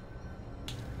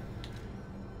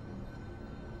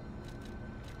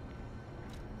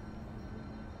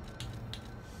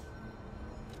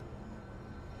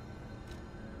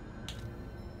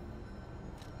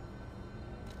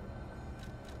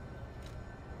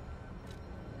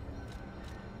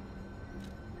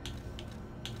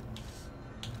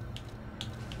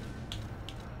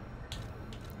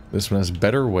 This one has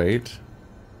better weight,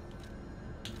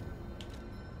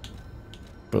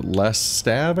 but less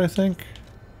stab, I think?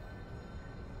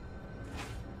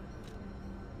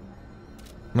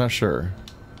 I'm not sure.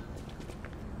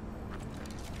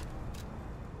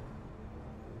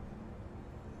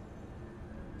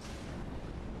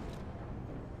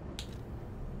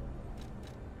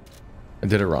 I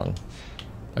did it wrong,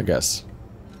 I guess.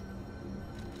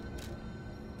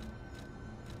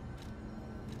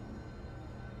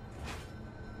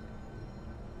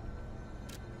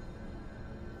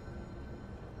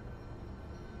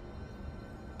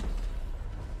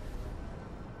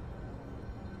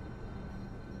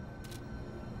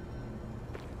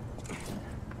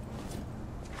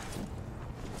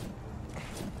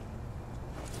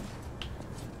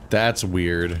 That's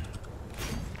weird.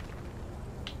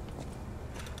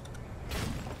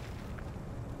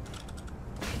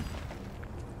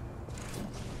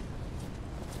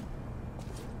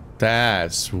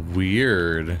 That's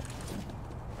weird.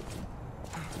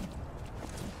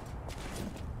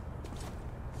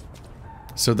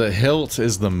 So the hilt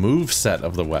is the move set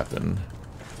of the weapon.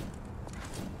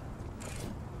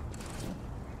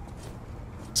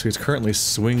 So he's currently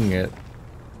swinging it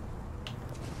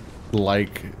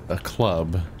like a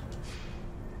club,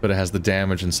 but it has the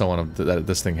damage and so on that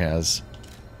this thing has.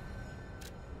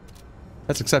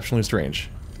 That's exceptionally strange.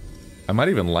 I might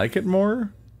even like it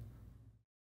more.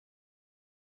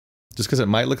 Just because it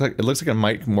might look like, it looks like it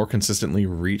might more consistently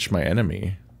reach my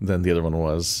enemy than the other one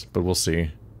was, but we'll see.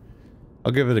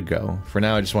 I'll give it a go. For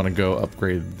now, I just want to go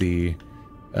upgrade the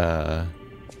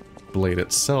blade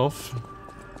itself.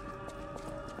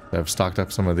 I've stocked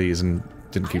up some of these and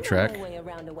didn't keep track. Way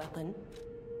around a weapon.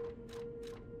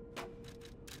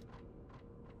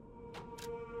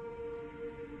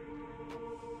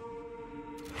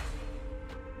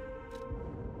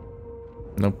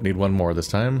 Nope, need one more this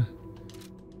time.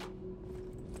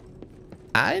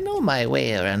 I know my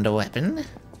way around a weapon.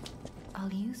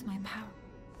 I'll use my power.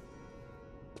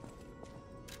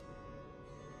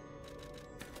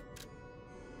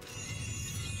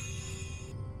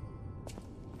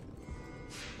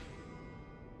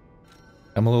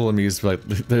 I'm a little amused, like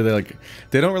they're like,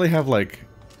 they don't really have like,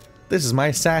 this is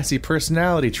my sassy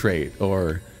personality trait,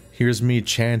 or here's me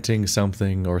chanting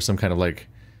something, or some kind of like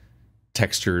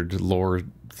textured lore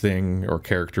thing or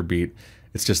character beat.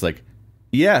 It's just like,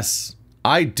 yes,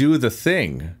 I do the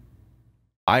thing.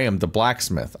 I am the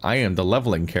blacksmith. I am the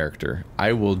leveling character.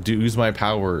 I will use my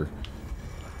power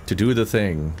to do the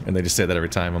thing. And they just say that every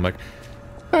time. I'm like,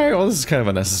 alright, well, this is kind of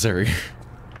unnecessary.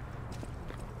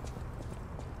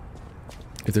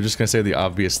 If they're just gonna say the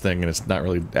obvious thing and it's not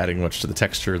really adding much to the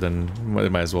texture, then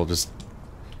it might as well just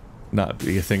not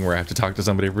be a thing where I have to talk to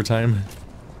somebody every time.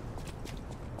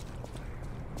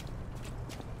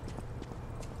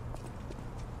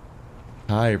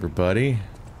 Hi, everybody.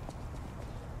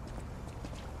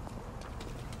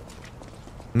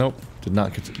 Nope, did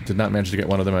not manage to get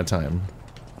one of them at a time.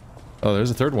 Oh, there's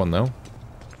a third one though.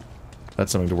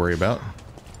 That's something to worry about.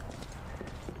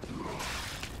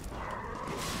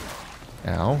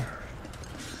 Ow.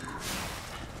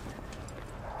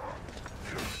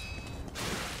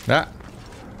 Ah.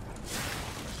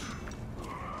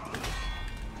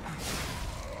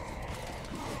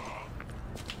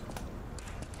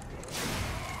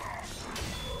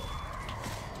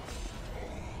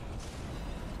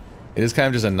 It is kind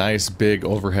of just a nice big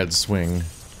overhead swing.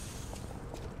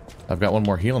 I've got one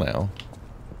more heal now.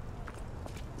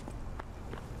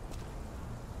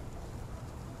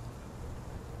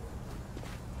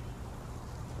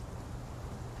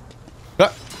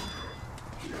 Ah!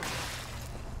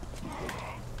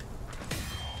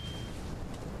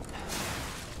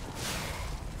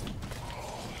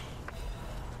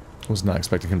 Was not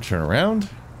expecting him to turn around.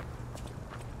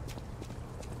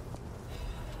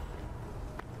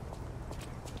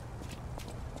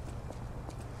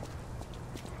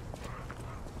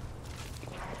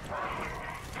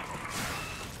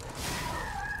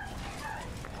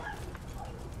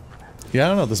 Yeah, I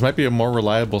don't know, this might be a more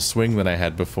reliable swing than I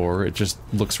had before. It just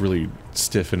looks really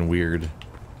stiff and weird.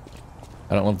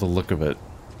 I don't love the look of it,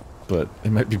 but it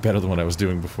might be better than what I was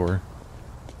doing before.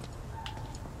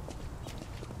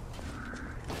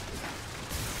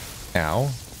 Ow.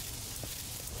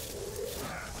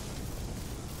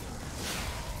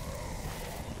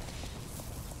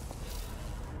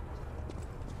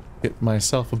 Hit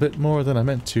myself a bit more than I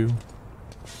meant to.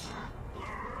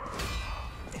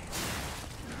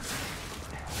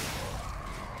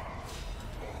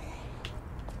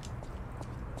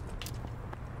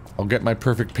 I'll get my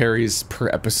perfect parries per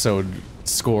episode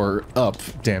score up,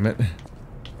 damn it.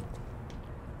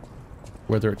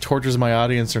 Whether it tortures my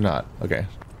audience or not. Okay.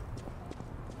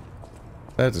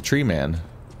 That's a tree man.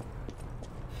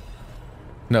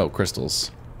 No, crystals.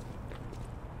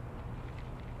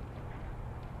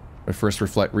 My first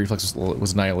reflex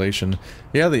was annihilation.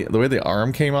 Yeah, the way the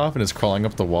arm came off and is crawling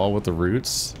up the wall with the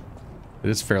roots, it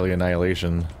is fairly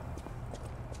annihilation.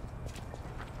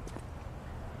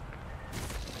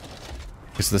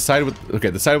 So the side with, okay,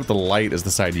 the side with the light is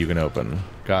the side you can open.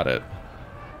 Got it.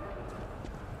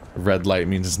 Red light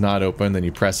means it's not open, then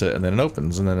you press it and then it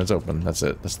opens and then it's open. That's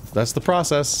it. That's the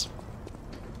process.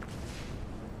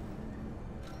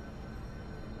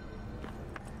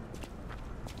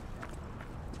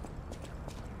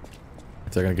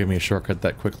 If they're gonna give me a shortcut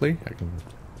that quickly, I can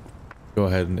go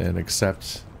ahead and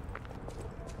accept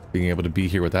being able to be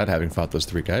here without having fought those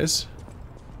three guys.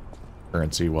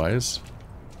 Currency-wise.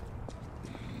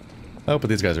 Oh,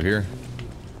 but these guys are here.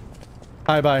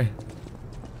 Hi, bye.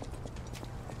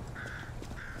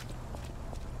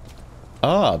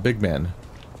 Ah, big man.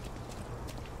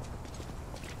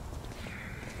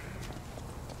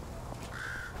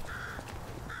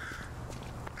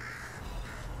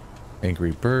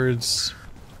 Angry birds.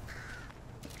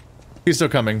 He's still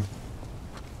coming.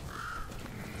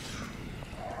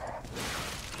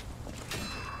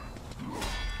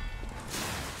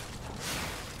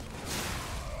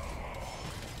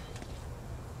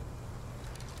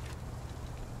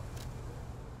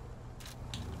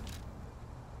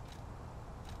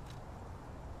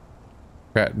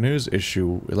 Krat News,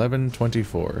 issue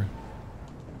 11/24.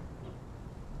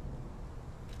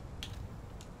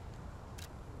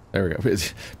 There we go.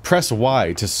 Press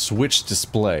Y to switch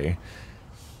display.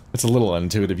 It's a little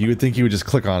unintuitive. You would think you would just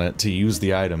click on it to use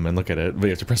the item and look at it, but you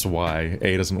have to press Y.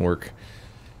 A doesn't work.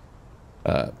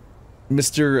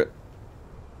 Mr.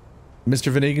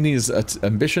 Venigni's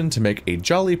ambition to make a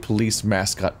jolly police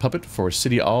mascot puppet for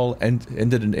City Hall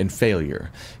ended in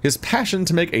failure. His passion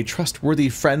to make a trustworthy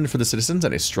friend for the citizens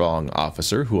and a strong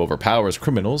officer who overpowers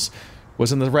criminals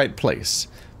was in the right place,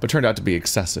 but turned out to be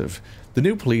excessive. The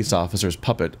new police officer's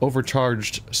puppet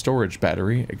overcharged storage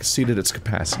battery exceeded its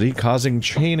capacity, causing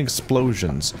chain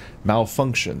explosions,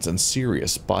 malfunctions, and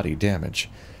serious body damage.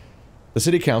 The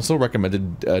city council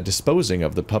recommended disposing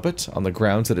of the puppet on the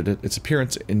grounds that its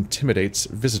appearance intimidates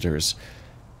visitors,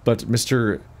 but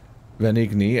Mr.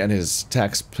 Venigni and his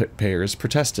taxpayers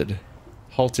protested,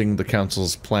 halting the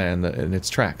council's plan in its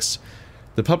tracks.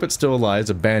 The puppet still lies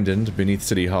abandoned beneath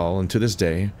City Hall, and to this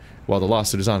day, while the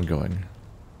lawsuit is ongoing.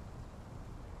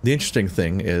 The interesting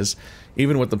thing is,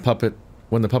 even with the puppet,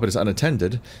 when the puppet is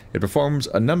unattended, it performs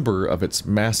a number of its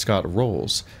mascot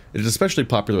roles. It is especially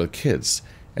popular with kids,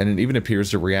 and it even appears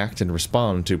to react and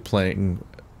respond to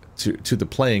the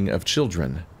playing of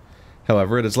children.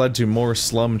 However, it has led to more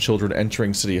slum children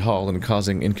entering City Hall and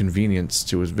causing inconvenience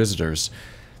to its visitors.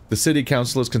 The city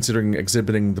council is considering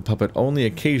exhibiting the puppet only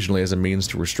occasionally as a means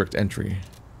to restrict entry.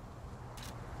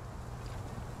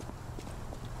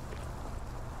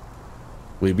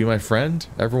 Will you be my friend?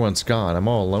 Everyone's gone. I'm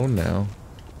all alone now.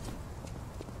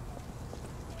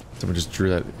 Someone just drew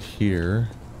that here.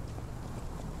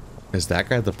 Is that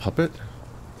guy the puppet?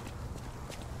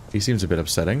 He seems a bit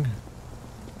upsetting.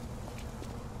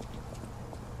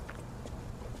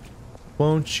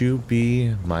 Won't you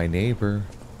be my neighbor?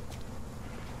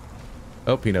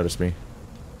 Oh, he noticed me.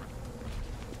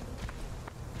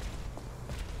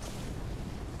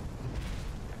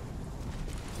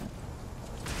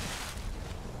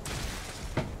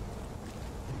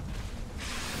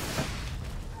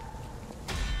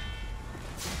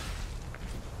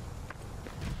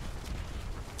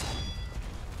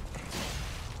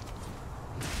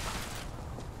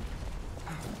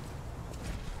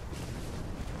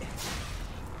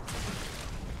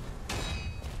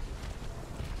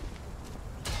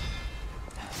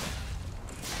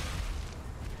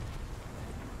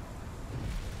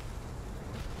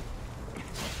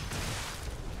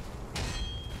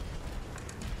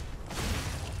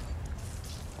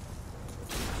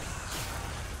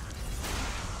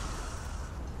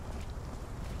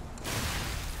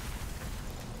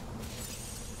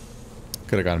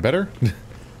 Could have gone better.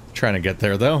 Trying to get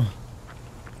there, though.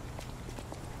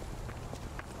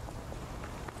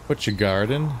 What's your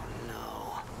garden?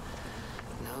 No.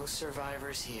 No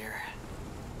survivors here.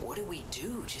 What do we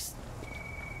do? Just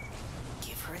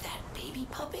give her that baby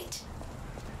puppet?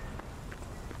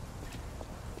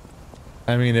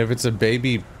 I mean, if it's a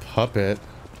baby puppet,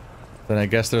 then I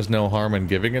guess there's no harm in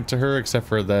giving it to her, except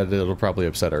for that it'll probably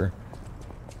upset her.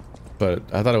 But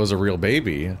I thought it was a real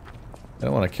baby. I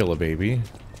don't want to kill a baby.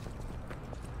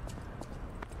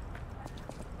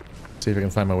 See if I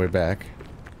can find my way back.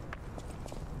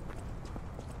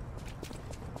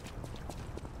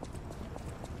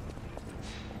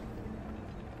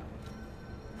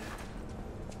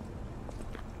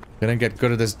 Gonna get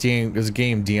good at this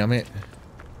game, damn it.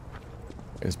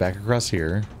 It's back across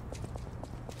here,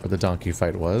 where the donkey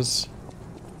fight was.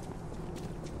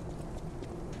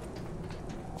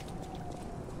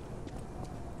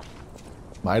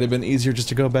 Might have been easier just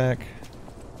to go back.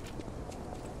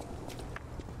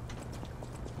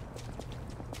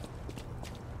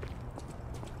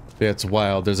 Yeah, it's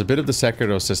wild. There's a bit of the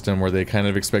Sekiro system where they kind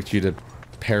of expect you to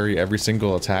parry every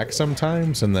single attack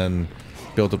sometimes, and then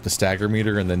build up the stagger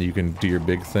meter, and then you can do your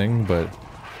big thing, but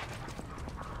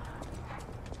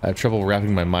I have trouble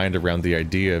wrapping my mind around the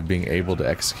idea of being able to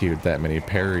execute that many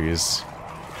parries.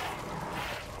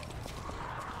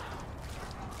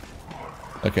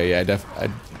 Okay, yeah,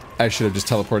 I should have just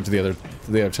teleported to the other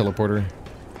teleporter.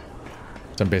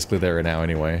 So I'm basically there now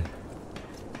anyway.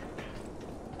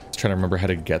 Just trying to remember how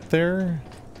to get there.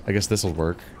 I guess this will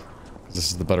work.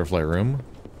 This is the butterfly room.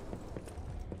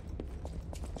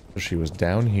 So she was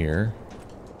down here.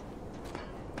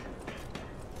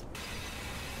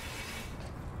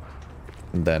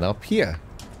 And then up here.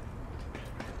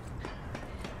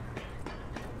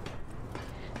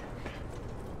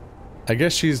 I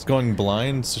guess she's going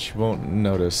blind, so she won't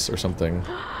notice or something.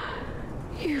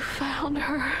 You found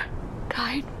her,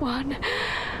 kind one.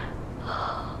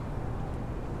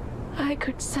 I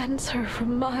could sense her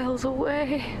from miles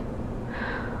away.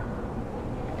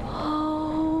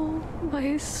 Oh,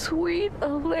 my sweet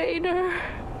Elena.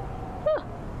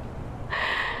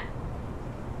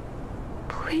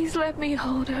 Please let me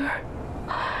hold her.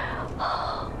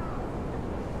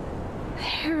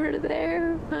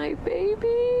 There, my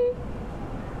baby.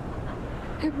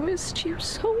 I missed you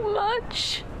so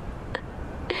much.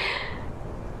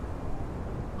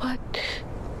 What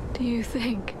do you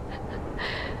think?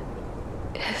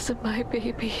 Isn't my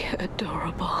baby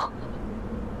adorable?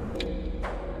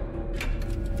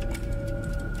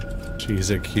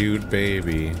 She's a cute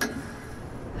baby.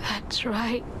 That's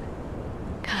right,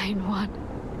 kind one.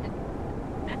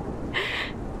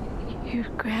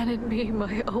 You've granted me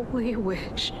my only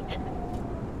wish.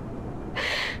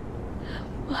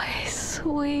 My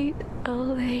sweet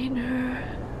Elena.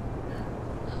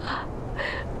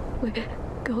 We're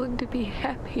going to be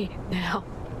happy now.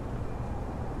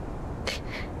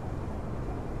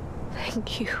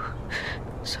 Thank you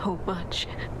so much,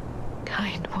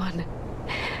 kind one.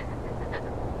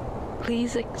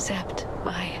 Please accept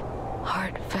my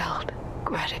heartfelt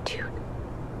gratitude.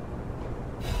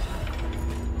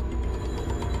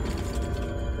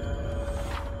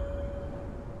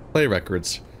 Play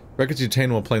records. Records you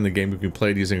obtain while playing the game can be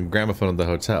played using a gramophone at the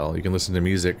hotel. You can listen to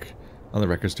music on the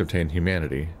records to obtain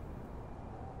humanity.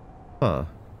 Huh.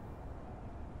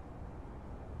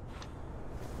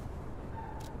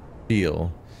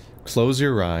 Feel. Close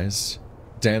your eyes.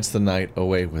 Dance the night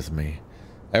away with me.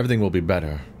 Everything will be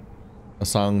better. A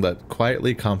song that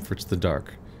quietly comforts the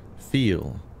dark.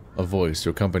 Feel. A voice to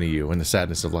accompany you in the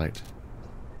sadness of light.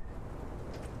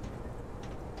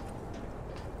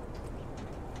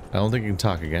 I don't think you can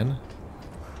talk again.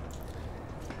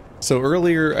 So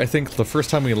earlier, I think the first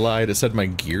time we lied, it said my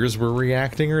gears were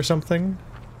reacting or something.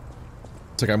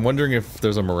 It's like, I'm wondering if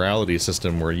there's a morality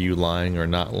system where you lying or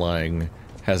not lying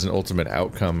has an ultimate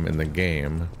outcome in the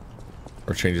game.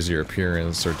 Or changes your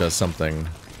appearance or does something.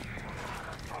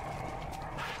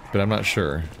 But I'm not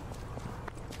sure.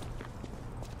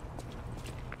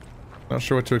 Not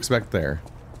sure what to expect there.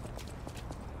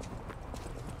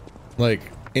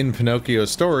 Like, in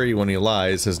Pinocchio's story, when he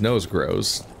lies, his nose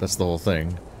grows. That's the whole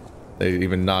thing. They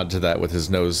even nod to that with his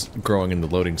nose growing in the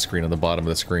loading screen on the bottom of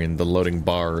the screen. The loading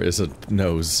bar is a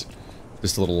nose.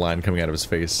 Just a little line coming out of his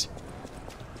face.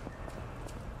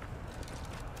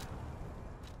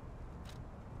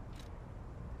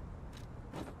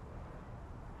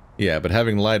 Yeah, but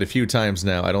having lied a few times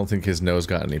now, I don't think his nose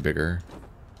got any bigger.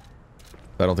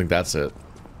 I don't think that's it.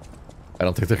 I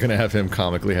don't think they're gonna have him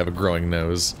comically have a growing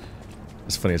nose.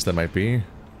 As funny as that might be.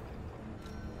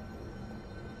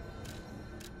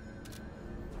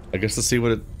 I guess let's see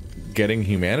what getting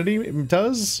humanity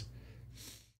does?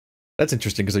 That's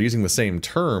interesting because they're using the same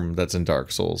term that's in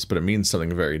Dark Souls, but it means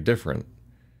something very different.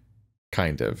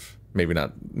 Kind of. Maybe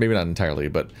not entirely,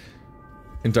 but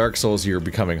in Dark Souls you're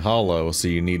becoming hollow, so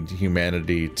you need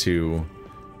humanity to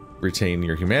retain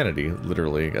your humanity,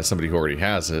 literally, as somebody who already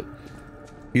has it.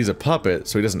 He's a puppet,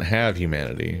 so he doesn't have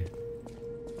humanity.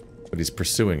 But he's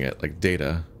pursuing it, like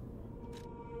Data.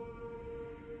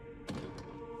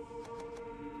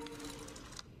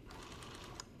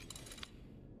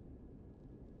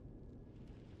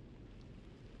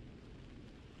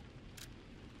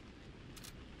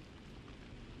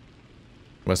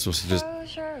 Am I supposed to just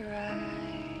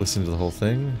listen to the whole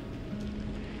thing?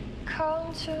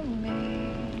 Come to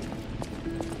me.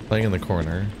 Playing in the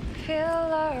corner. Feel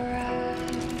alright.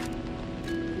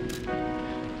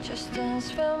 Just dance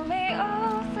with me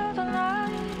all through the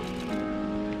night.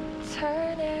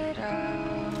 Turn it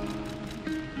out.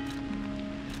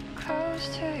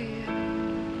 Close to you.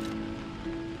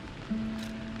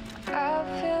 I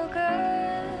feel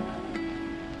good.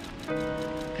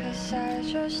 'Cause I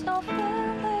just know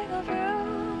feeling of you.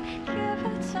 Give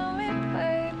it to me,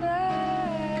 baby.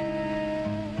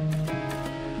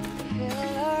 Feel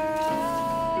alright.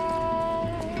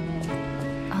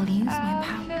 I'll use my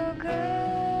power. Feel good.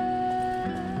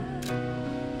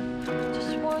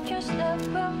 Just want you step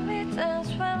with me, dance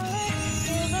with me,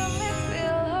 giving me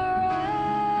feel alright.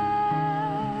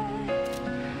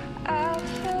 I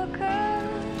feel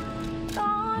good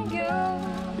on you.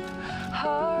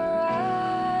 Alright.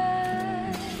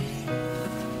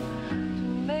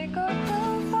 Make a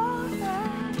move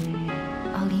alright.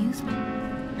 I'll use my...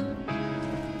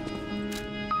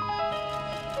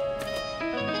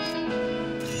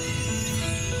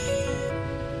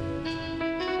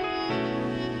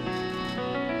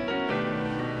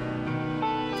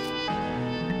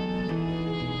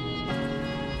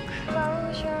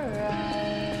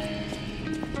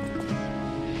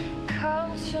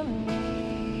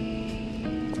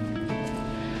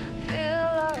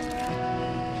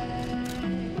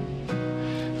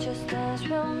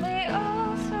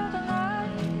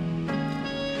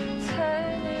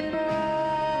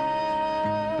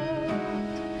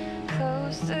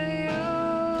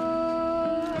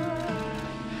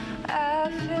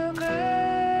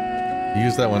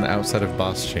 Use that one outside of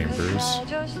boss chambers.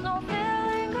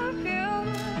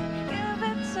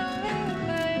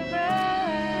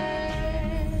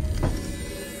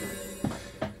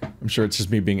 I'm sure it's just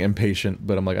me being impatient,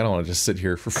 but I'm like, I don't want to just sit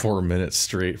here for 4 minutes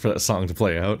straight for that song to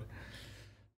play out.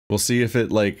 We'll see if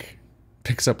it, like,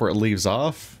 picks up where it leaves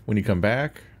off when you come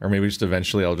back, or maybe just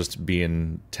eventually I'll just be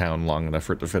in town long enough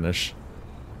for it to finish.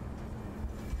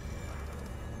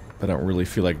 I don't really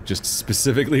feel like just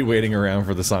specifically waiting around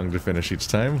for the song to finish each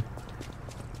time.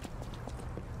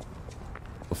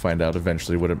 We'll find out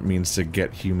eventually what it means to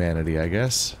get humanity, I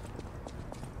guess.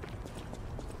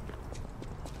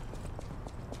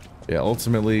 Yeah,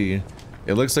 ultimately,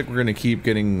 it looks like we're gonna keep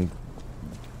being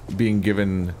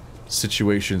given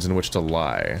situations in which to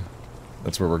lie.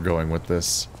 That's where we're going with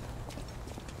this.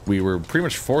 We were pretty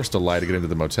much forced to lie to get into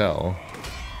the motel.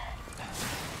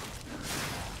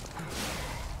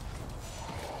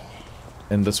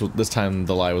 And this time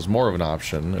the lie was more of an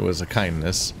option. It was a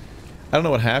kindness. I don't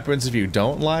know what happens if you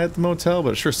don't lie at the motel, but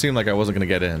it sure seemed like I wasn't gonna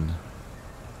get in.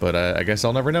 But I guess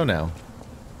I'll never know now.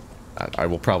 I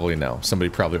will probably know. Somebody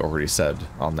probably already said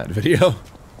on that video.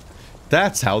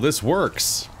 That's how this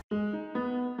works.